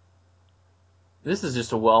 This is just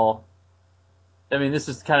this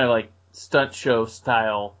is kind of like stunt show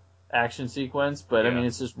style action sequence, but I Yeah. mean,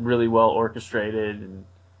 it's just really well orchestrated. And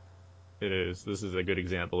It is. This is a good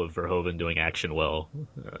example of Verhoeven doing action well,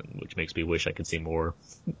 which makes me wish I could see more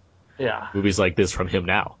yeah, movies like this from him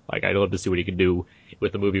now. Like, I'd love to see what he can do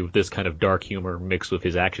with a movie with this kind of dark humor mixed with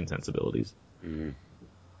his action sensibilities. Mhm.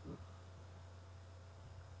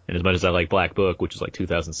 And as much as I like Black Book, which is like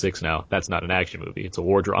 2006 now, that's not an action movie. It's a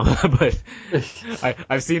war drama. But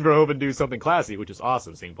I've seen Verhoeven do something classy, which is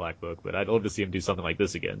awesome, seeing Black Book, but I'd love to see him do something like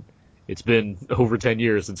this again. It's been over 10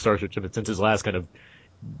 years since since his last kind of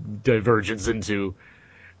divergence into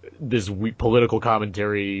this political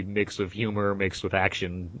commentary mixed with humor, mixed with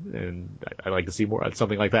action, and I'd like to see more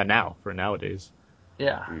something like that now for nowadays.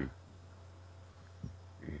 yeah.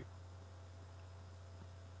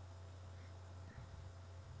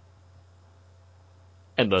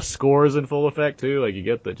 And the score is in full effect too. Like, you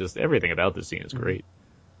get just everything about this scene is great.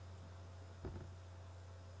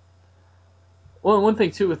 Well, and one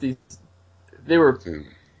thing too with these, they were Mm.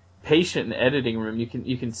 patient in the editing room.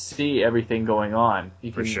 You can see everything going on.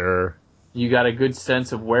 For sure. You got a good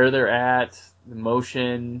sense of where they're at, the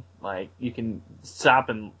motion. Like you can stop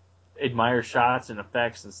and admire shots and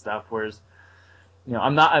effects and stuff. Whereas,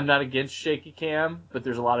 I'm not against shaky cam, but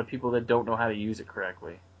there's a lot of people that don't know how to use it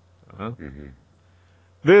correctly. Uh-huh. Mhm.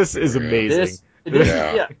 This is Yeah. amazing. This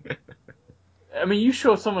Yeah. I mean, you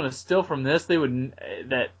show someone a still from this,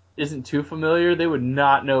 that isn't too familiar, they would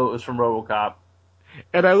not know it was from RoboCop.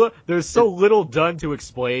 And I look, there's so little done to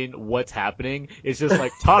explain what's happening. It's just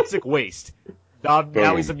like toxic waste.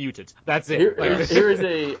 Now he's a mutant. That's it. Here is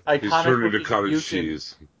a iconic He's turned into looking cottage mutant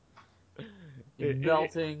cheese.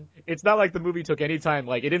 melting. It's not like the movie took any time.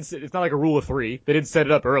 Like, it's not like a rule of three. They didn't set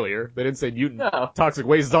it up earlier. They didn't say toxic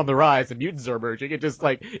waste is on the rise and mutants are emerging. It just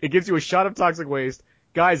it gives you a shot of toxic waste.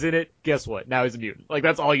 Guy's in it. Guess what? Now he's a mutant. Like,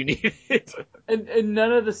 that's all you need. And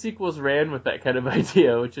none of the sequels ran with that kind of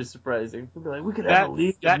idea, which is surprising. We'd be like, we could have a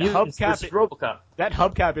league of mutants versus RoboCop. That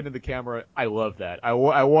hubcap into the camera, I love that. I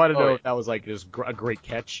want to know yeah. if that was like just a great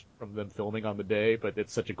catch from them filming on the day, but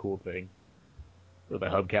it's such a cool thing. Or the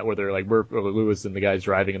hubcap where they're like Lewis and the guys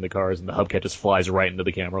driving in the cars, and the hubcap just flies right into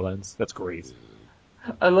the camera lens. That's great.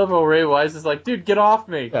 I love how Ray Wise is like, dude, get off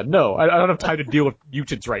me. Yeah, no, I don't have time to deal with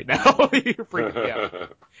mutants right now. You're freaking me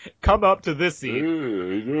out. Come up to this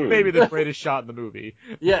scene. Maybe the greatest shot in the movie.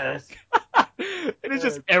 Yes. And it's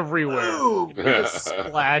just everywhere. It just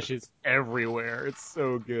splashes everywhere. It's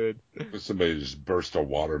so good. Somebody just burst a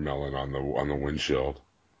watermelon on the windshield.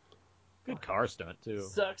 Good car stunt too.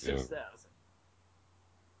 Suck 6,000.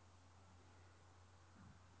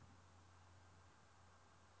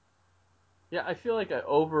 Yeah, I feel like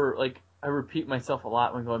I repeat myself a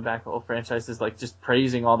lot when going back to old franchises, like just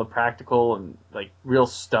praising all the practical and like real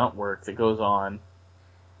stunt work that goes on.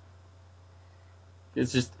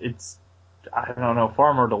 It's I don't know,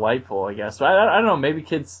 far more delightful, I guess. So I don't know, maybe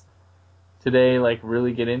kids today like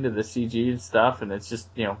really get into the CG and stuff, and it's just,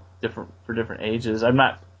 you know, different for different ages. I'm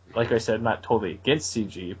not, like I said, not totally against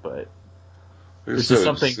CG, but there's just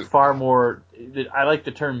something far more. I like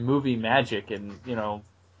the term movie magic, and you know,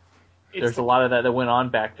 there's a lot of that went on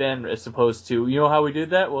back then, as opposed to, you know how we did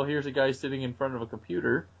that? Well, here's a guy sitting in front of a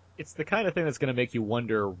computer. It's the kind of thing that's going to make you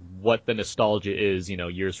wonder what the nostalgia is, you know,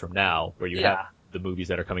 years from now, where you have the movies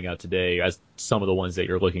that are coming out today as some of the ones that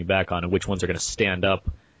you're looking back on, and which ones are going to stand up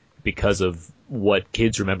because of what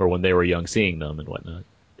kids remember when they were young seeing them and whatnot.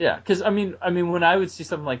 Yeah, because I mean, when I would see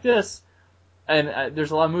something like this, and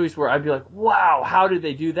there's a lot of movies where I'd be like, wow, how did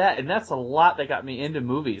they do that? And that's a lot that got me into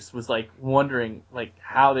movies, was like wondering like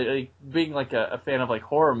how they, like, being like a fan of like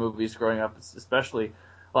horror movies growing up, especially.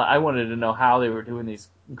 Well, I wanted to know how they were doing these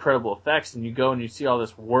incredible effects, and you go and you see all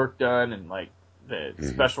this work done, and like the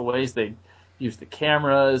special ways they use the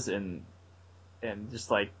cameras and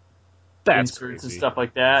just like That's inserts crazy. and stuff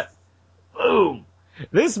like that. Boom.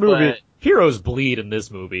 This movie, heroes bleed in this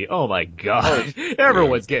movie. Oh my god.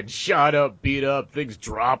 Everyone's getting shot up, beat up, things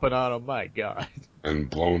dropping on them. My god. And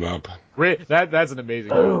blown up. That's an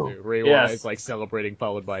amazing movie too. Ray Wise like celebrating,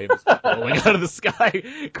 followed by him just blowing out of the sky.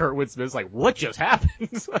 Kurtwood Smith's like, what just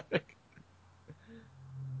happened?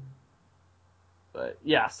 But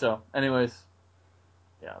yeah, so anyways,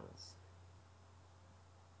 yeah,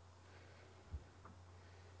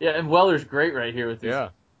 and Weller's great right here with his. Yeah.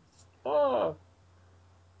 Oh.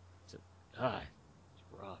 It's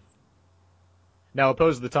rough. Now,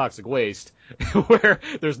 opposed to the Toxic Waste, where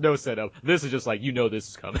there's no setup, this is just like, you know this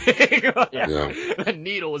is coming. Yeah. That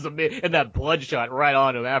needle was amazing, and that bloodshot right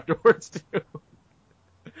on him afterwards, too.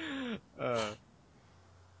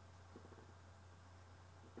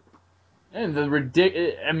 And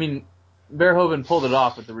Verhoeven pulled it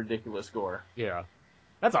off with the ridiculous gore. Yeah.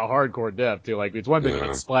 That's a hardcore death, too. Like, it's one thing to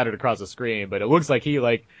get splattered across the screen, but it looks like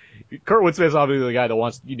Kurtwood Smith's obviously the guy that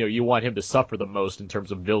wants, you know, you want him to suffer the most in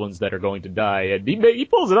terms of villains that are going to die, and he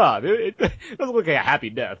pulls it off. It doesn't look like a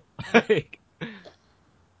happy death.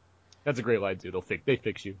 That's a great line, too. They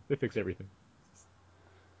fix you. They fix everything.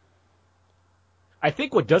 I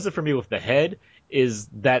think what does it for me with the head is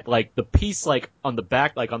that, like, the piece, like, on the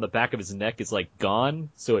back of his neck is, like,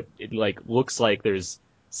 gone, so it like, looks like there's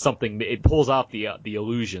something, it pulls off the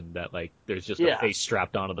illusion that, like, there's just a face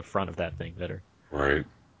strapped onto the front of that thing better. Right.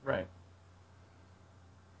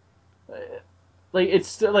 Like, it's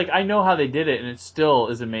still, like, I know how they did it, and it still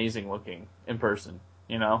is amazing looking in person,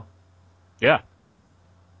 you know? Yeah.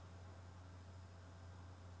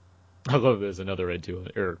 I love there's another Ed to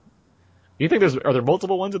it. Or, do you think are there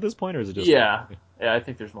multiple ones at this point, or is it just... Yeah, I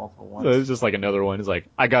think there's multiple ones. So it's just like another one. It's like,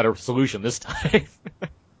 I got a solution this time.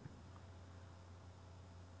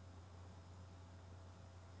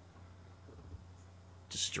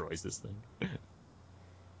 Destroys this thing.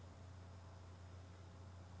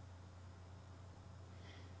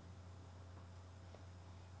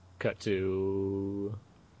 Cut to...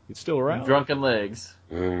 It's still around? Drunken Legs.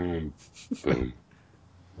 Boom.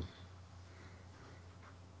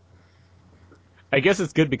 I guess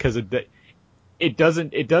it's good because it does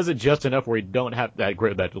it just enough where you don't have that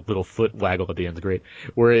little foot waggle at the end is great.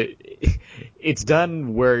 Where it's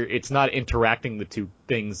done where it's not interacting the two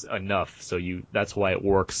things enough, so that's why it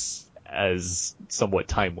works as somewhat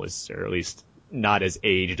timeless, or at least not as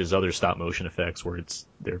aged as other stop motion effects where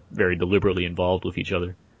they're very deliberately involved with each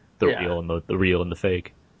other, the real and the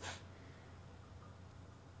fake.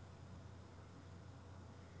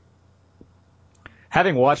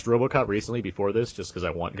 Having watched RoboCop recently before this, just because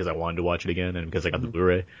I wanted to watch it again and because I got the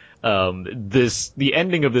Blu-ray, the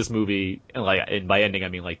ending of this movie, and by ending I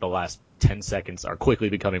mean like the last 10 seconds, are quickly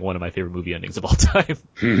becoming one of my favorite movie endings of all time.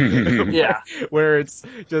 Yeah, where it's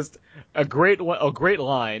just a great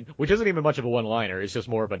line, which isn't even much of a one-liner. It's just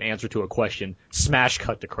more of an answer to a question. Smash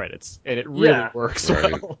cut to credits, and it really works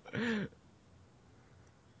well.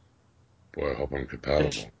 Boy, I hope I'm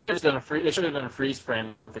compatible. They should have done a freeze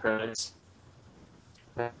frame with the credits.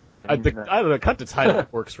 I don't know, cut to title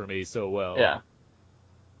works for me so well. Yeah.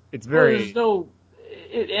 It's very...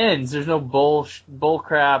 it ends. There's no bull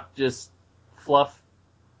crap, just fluff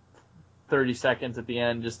 30 seconds at the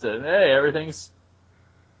end just to, hey, everything's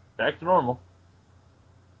back to normal.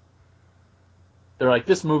 They're like,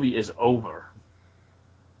 this movie is over.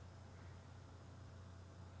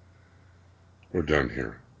 We're done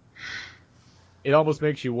here. It almost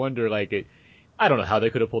makes you wonder, like, I don't know how they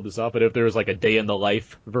could have pulled this off, but if there was like a day in the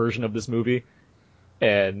life version of this movie,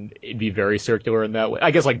 and it'd be very circular in that way. I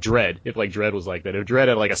guess like Dredd, if like Dredd was like that. If Dredd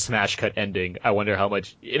had like a smash cut ending, I wonder how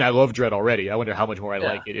much. And I love Dredd already. I wonder how much more I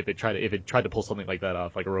like it if it tried to pull something like that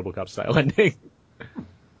off, like a RoboCop style ending.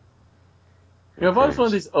 If I was one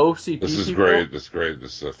of these OCP This is people, great. This is great.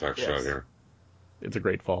 This is a fact shot here. It's a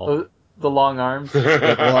great fall. the long arms.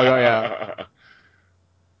 Yeah.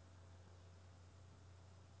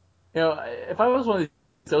 If I was one of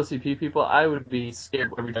these OCP people, I would be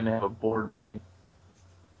scared every time they have a board.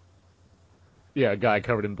 Yeah, a guy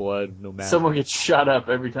covered in blood, no mask. Someone gets shot up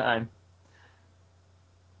every time.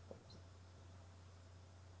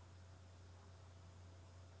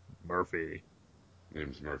 Murphy.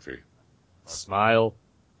 Name's Murphy. Smile.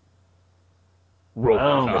 Boom.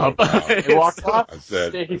 RoboCop. He walks off. That's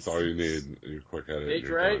it. Stage- That's all you need. You're quick at it. Stage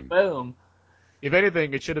You're right, done. boom. If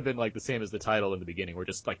anything, it should have been like the same as the title in the beginning, where it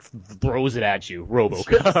just like throws it at you,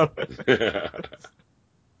 RoboCop.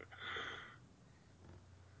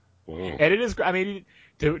 Wow. And it is, I mean,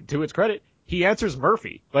 to its credit, he answers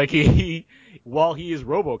Murphy. Like he while he is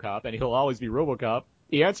RoboCop, and he'll always be RoboCop,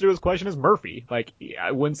 the answer to his question is Murphy. Like,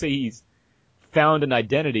 I wouldn't say he's found an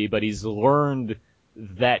identity, but he's learned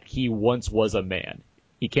that he once was a man.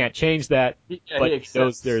 He can't change that, but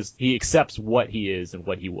he accepts what he is and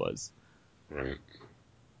what he was. Right.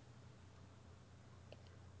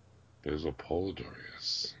 Basil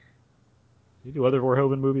Polidorius. Did he do other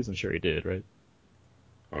Verhoeven movies? I'm sure he did, right?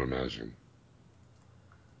 I would imagine.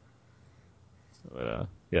 But,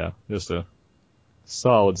 yeah, just a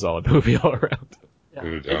solid movie all around. Yeah.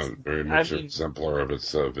 No doubt, very much exemplar of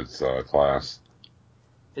its class.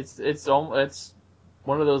 It's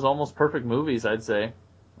one of those almost perfect movies, I'd say.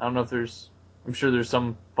 I don't know if I'm sure there's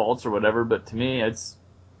some faults or whatever, but to me, I'd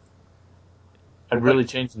really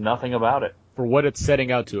change nothing about it. For what it's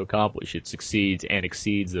setting out to accomplish, it succeeds and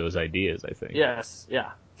exceeds those ideas, I think. Yes,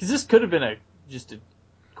 yeah. Because this could have been just a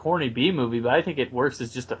corny B movie, but I think it works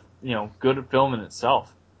as just a good film in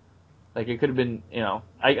itself. Like it could have been,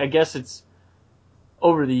 I guess it's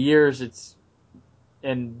over the years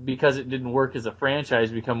and because it didn't work as a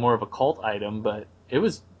franchise, become more of a cult item, but it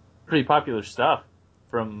was pretty popular stuff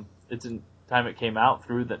from its time it came out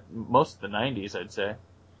through most of the 90s, I'd say.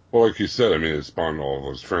 Well, like you said, I mean, it spawned all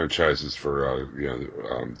those franchises for,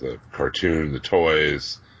 the cartoon, the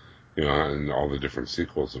toys, and all the different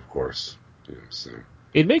sequels, of course. So.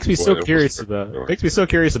 It makes me so curious about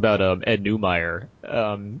Ed Neumeyer,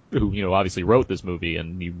 who obviously wrote this movie,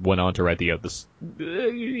 and he went on to write this.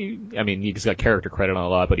 I mean, he's got character credit on a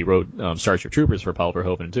lot, but he wrote Starship Troopers for Paul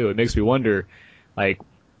Verhoeven too. It makes me wonder, like,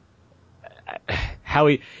 how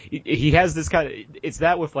he has this kind of. It's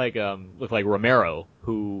that with Romero,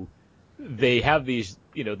 who they have these,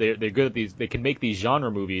 they're good at these. They can make these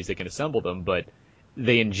genre movies, they can assemble them, but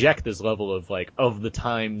they inject this level of of the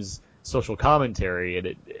times social commentary,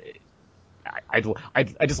 and I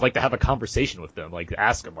just like to have a conversation with them, like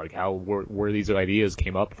ask them how where these ideas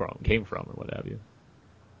came from or what have you,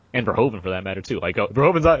 and Verhoeven for that matter too. Like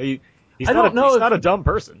Verhoeven's not he's not a dumb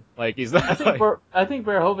person. Like he's not. I think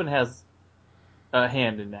Verhoeven has a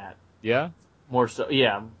hand in that. Yeah. More so,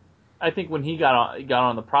 yeah. I think when he got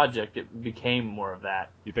on the project, it became more of that.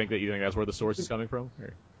 You think that's where the source is coming from?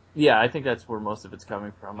 Or? Yeah, I think that's where most of it's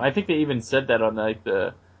coming from. I think they even said that on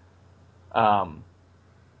the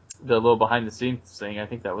little behind the scenes thing. I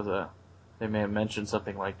think they may have mentioned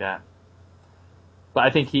something like that. But I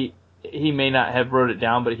think he may not have wrote it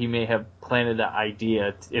down, but he may have planted that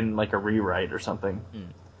idea in a rewrite or something.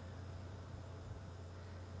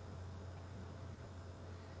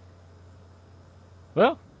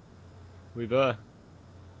 Well, we've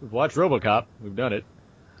watched RoboCop. We've done it.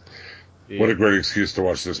 What a great excuse to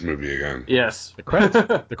watch this movie again. Yes. The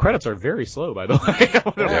credits are very slow, by the way.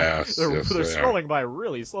 Yes, they're they scrolling by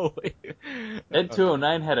really slowly. Ed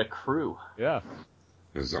 209 had a crew. Yeah.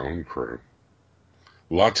 His own crew.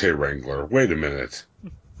 Latte Wrangler. Wait a minute.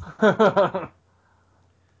 But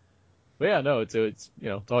yeah, no, it's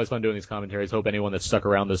always fun doing these commentaries. Hope anyone that stuck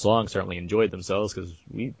around this long certainly enjoyed themselves, because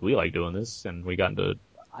we like doing this, and we got into,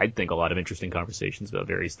 I think, a lot of interesting conversations about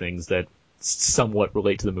various things that somewhat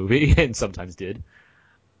relate to the movie, and sometimes did.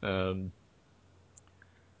 But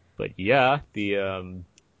yeah,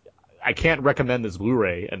 I can't recommend this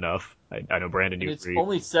Blu-ray enough. I know Brandon, you agree. It's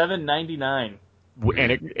only $7.99.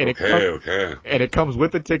 And it comes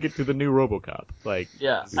with a ticket to the new RoboCop.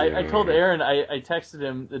 Yeah. I told Aaron, I texted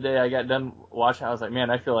him the day I got done watching. I was like, man,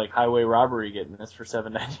 I feel like highway robbery getting this for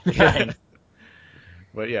 $7.99.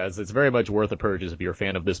 But yeah, it's very much worth a purchase if you're a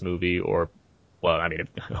fan of this movie, or, well, I mean,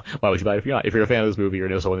 why would you buy it if you're not? If you're a fan of this movie or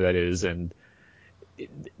know someone that is, and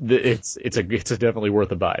it's definitely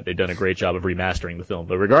worth a buy. They've done a great job of remastering the film.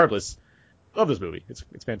 But regardless, love this movie. It's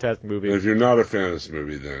a fantastic movie. And if you're not a fan of this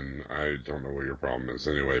movie, then I don't know what your problem is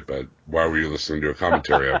anyway. But why were you listening to a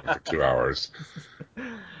commentary of it for 2 hours?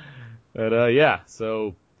 But yeah, so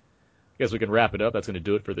I guess we can wrap it up. That's going to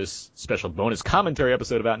do it for this special bonus commentary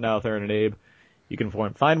episode of Out Now with Aaron and Abe. You can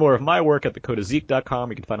find more of my work at thecodeofzeke.com.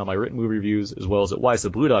 You can find all my written movie reviews, as well as at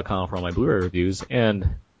wiseofblue.com for all my Blu-ray reviews.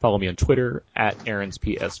 And follow me on Twitter at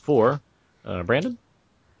AaronsPS4. Brandon?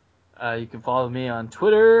 You can follow me on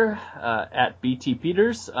Twitter at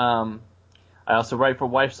BTPeters. I also write for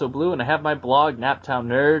Wife So Blue, and I have my blog, Naptown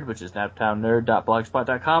Nerd, which is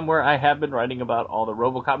naptownnerd.blogspot.com, where I have been writing about all the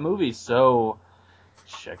RoboCop movies. So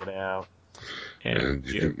check it out. And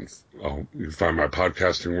you can find my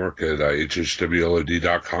podcasting work at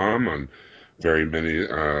hhwlod.com on very many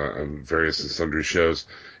various and sundry shows,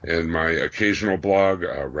 and my occasional blog,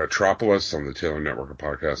 Retropolis, on the Taylor Network of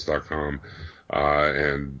Podcast.com.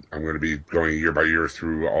 And I'm going to be going year by year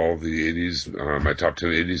through all the 80s, my top 10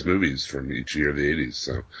 80s movies from each year of the 80s.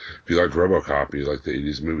 So if you like RoboCop, you like the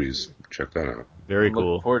 80s movies, check that out. Very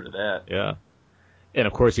cool. Looking forward to that. Yeah. And,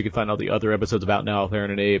 of course, you can find all the other episodes of Out Now with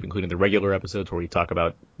Aaron and Abe, including the regular episodes where we talk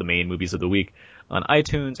about the main movies of the week, on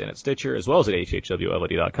iTunes and at Stitcher, as well as at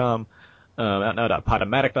hhwlod.com,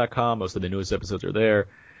 outnow.podomatic.com. Most of the newest episodes are there.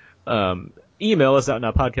 Email us,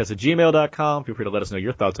 outnowpodcast@gmail.com. Feel free to let us know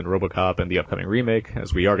your thoughts on RoboCop and the upcoming remake,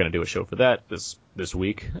 as we are going to do a show for that this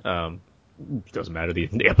week. Doesn't matter,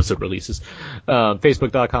 the episode releases.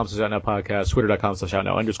 Facebook.com/outnowpodcast,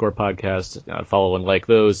 Twitter.com/outnow_podcast. Follow and like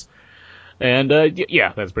those. And,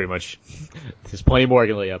 yeah, that's pretty much, there's plenty more I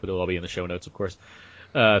can lay up, but it'll all be in the show notes, of course.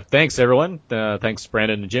 Thanks, everyone. Thanks,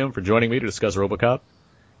 Brandon and Jim, for joining me to discuss RoboCop.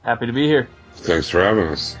 Happy to be here. Thanks for having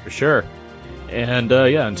us. For sure. And,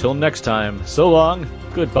 yeah, until next time, so long,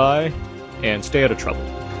 goodbye, and stay out of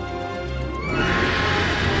trouble.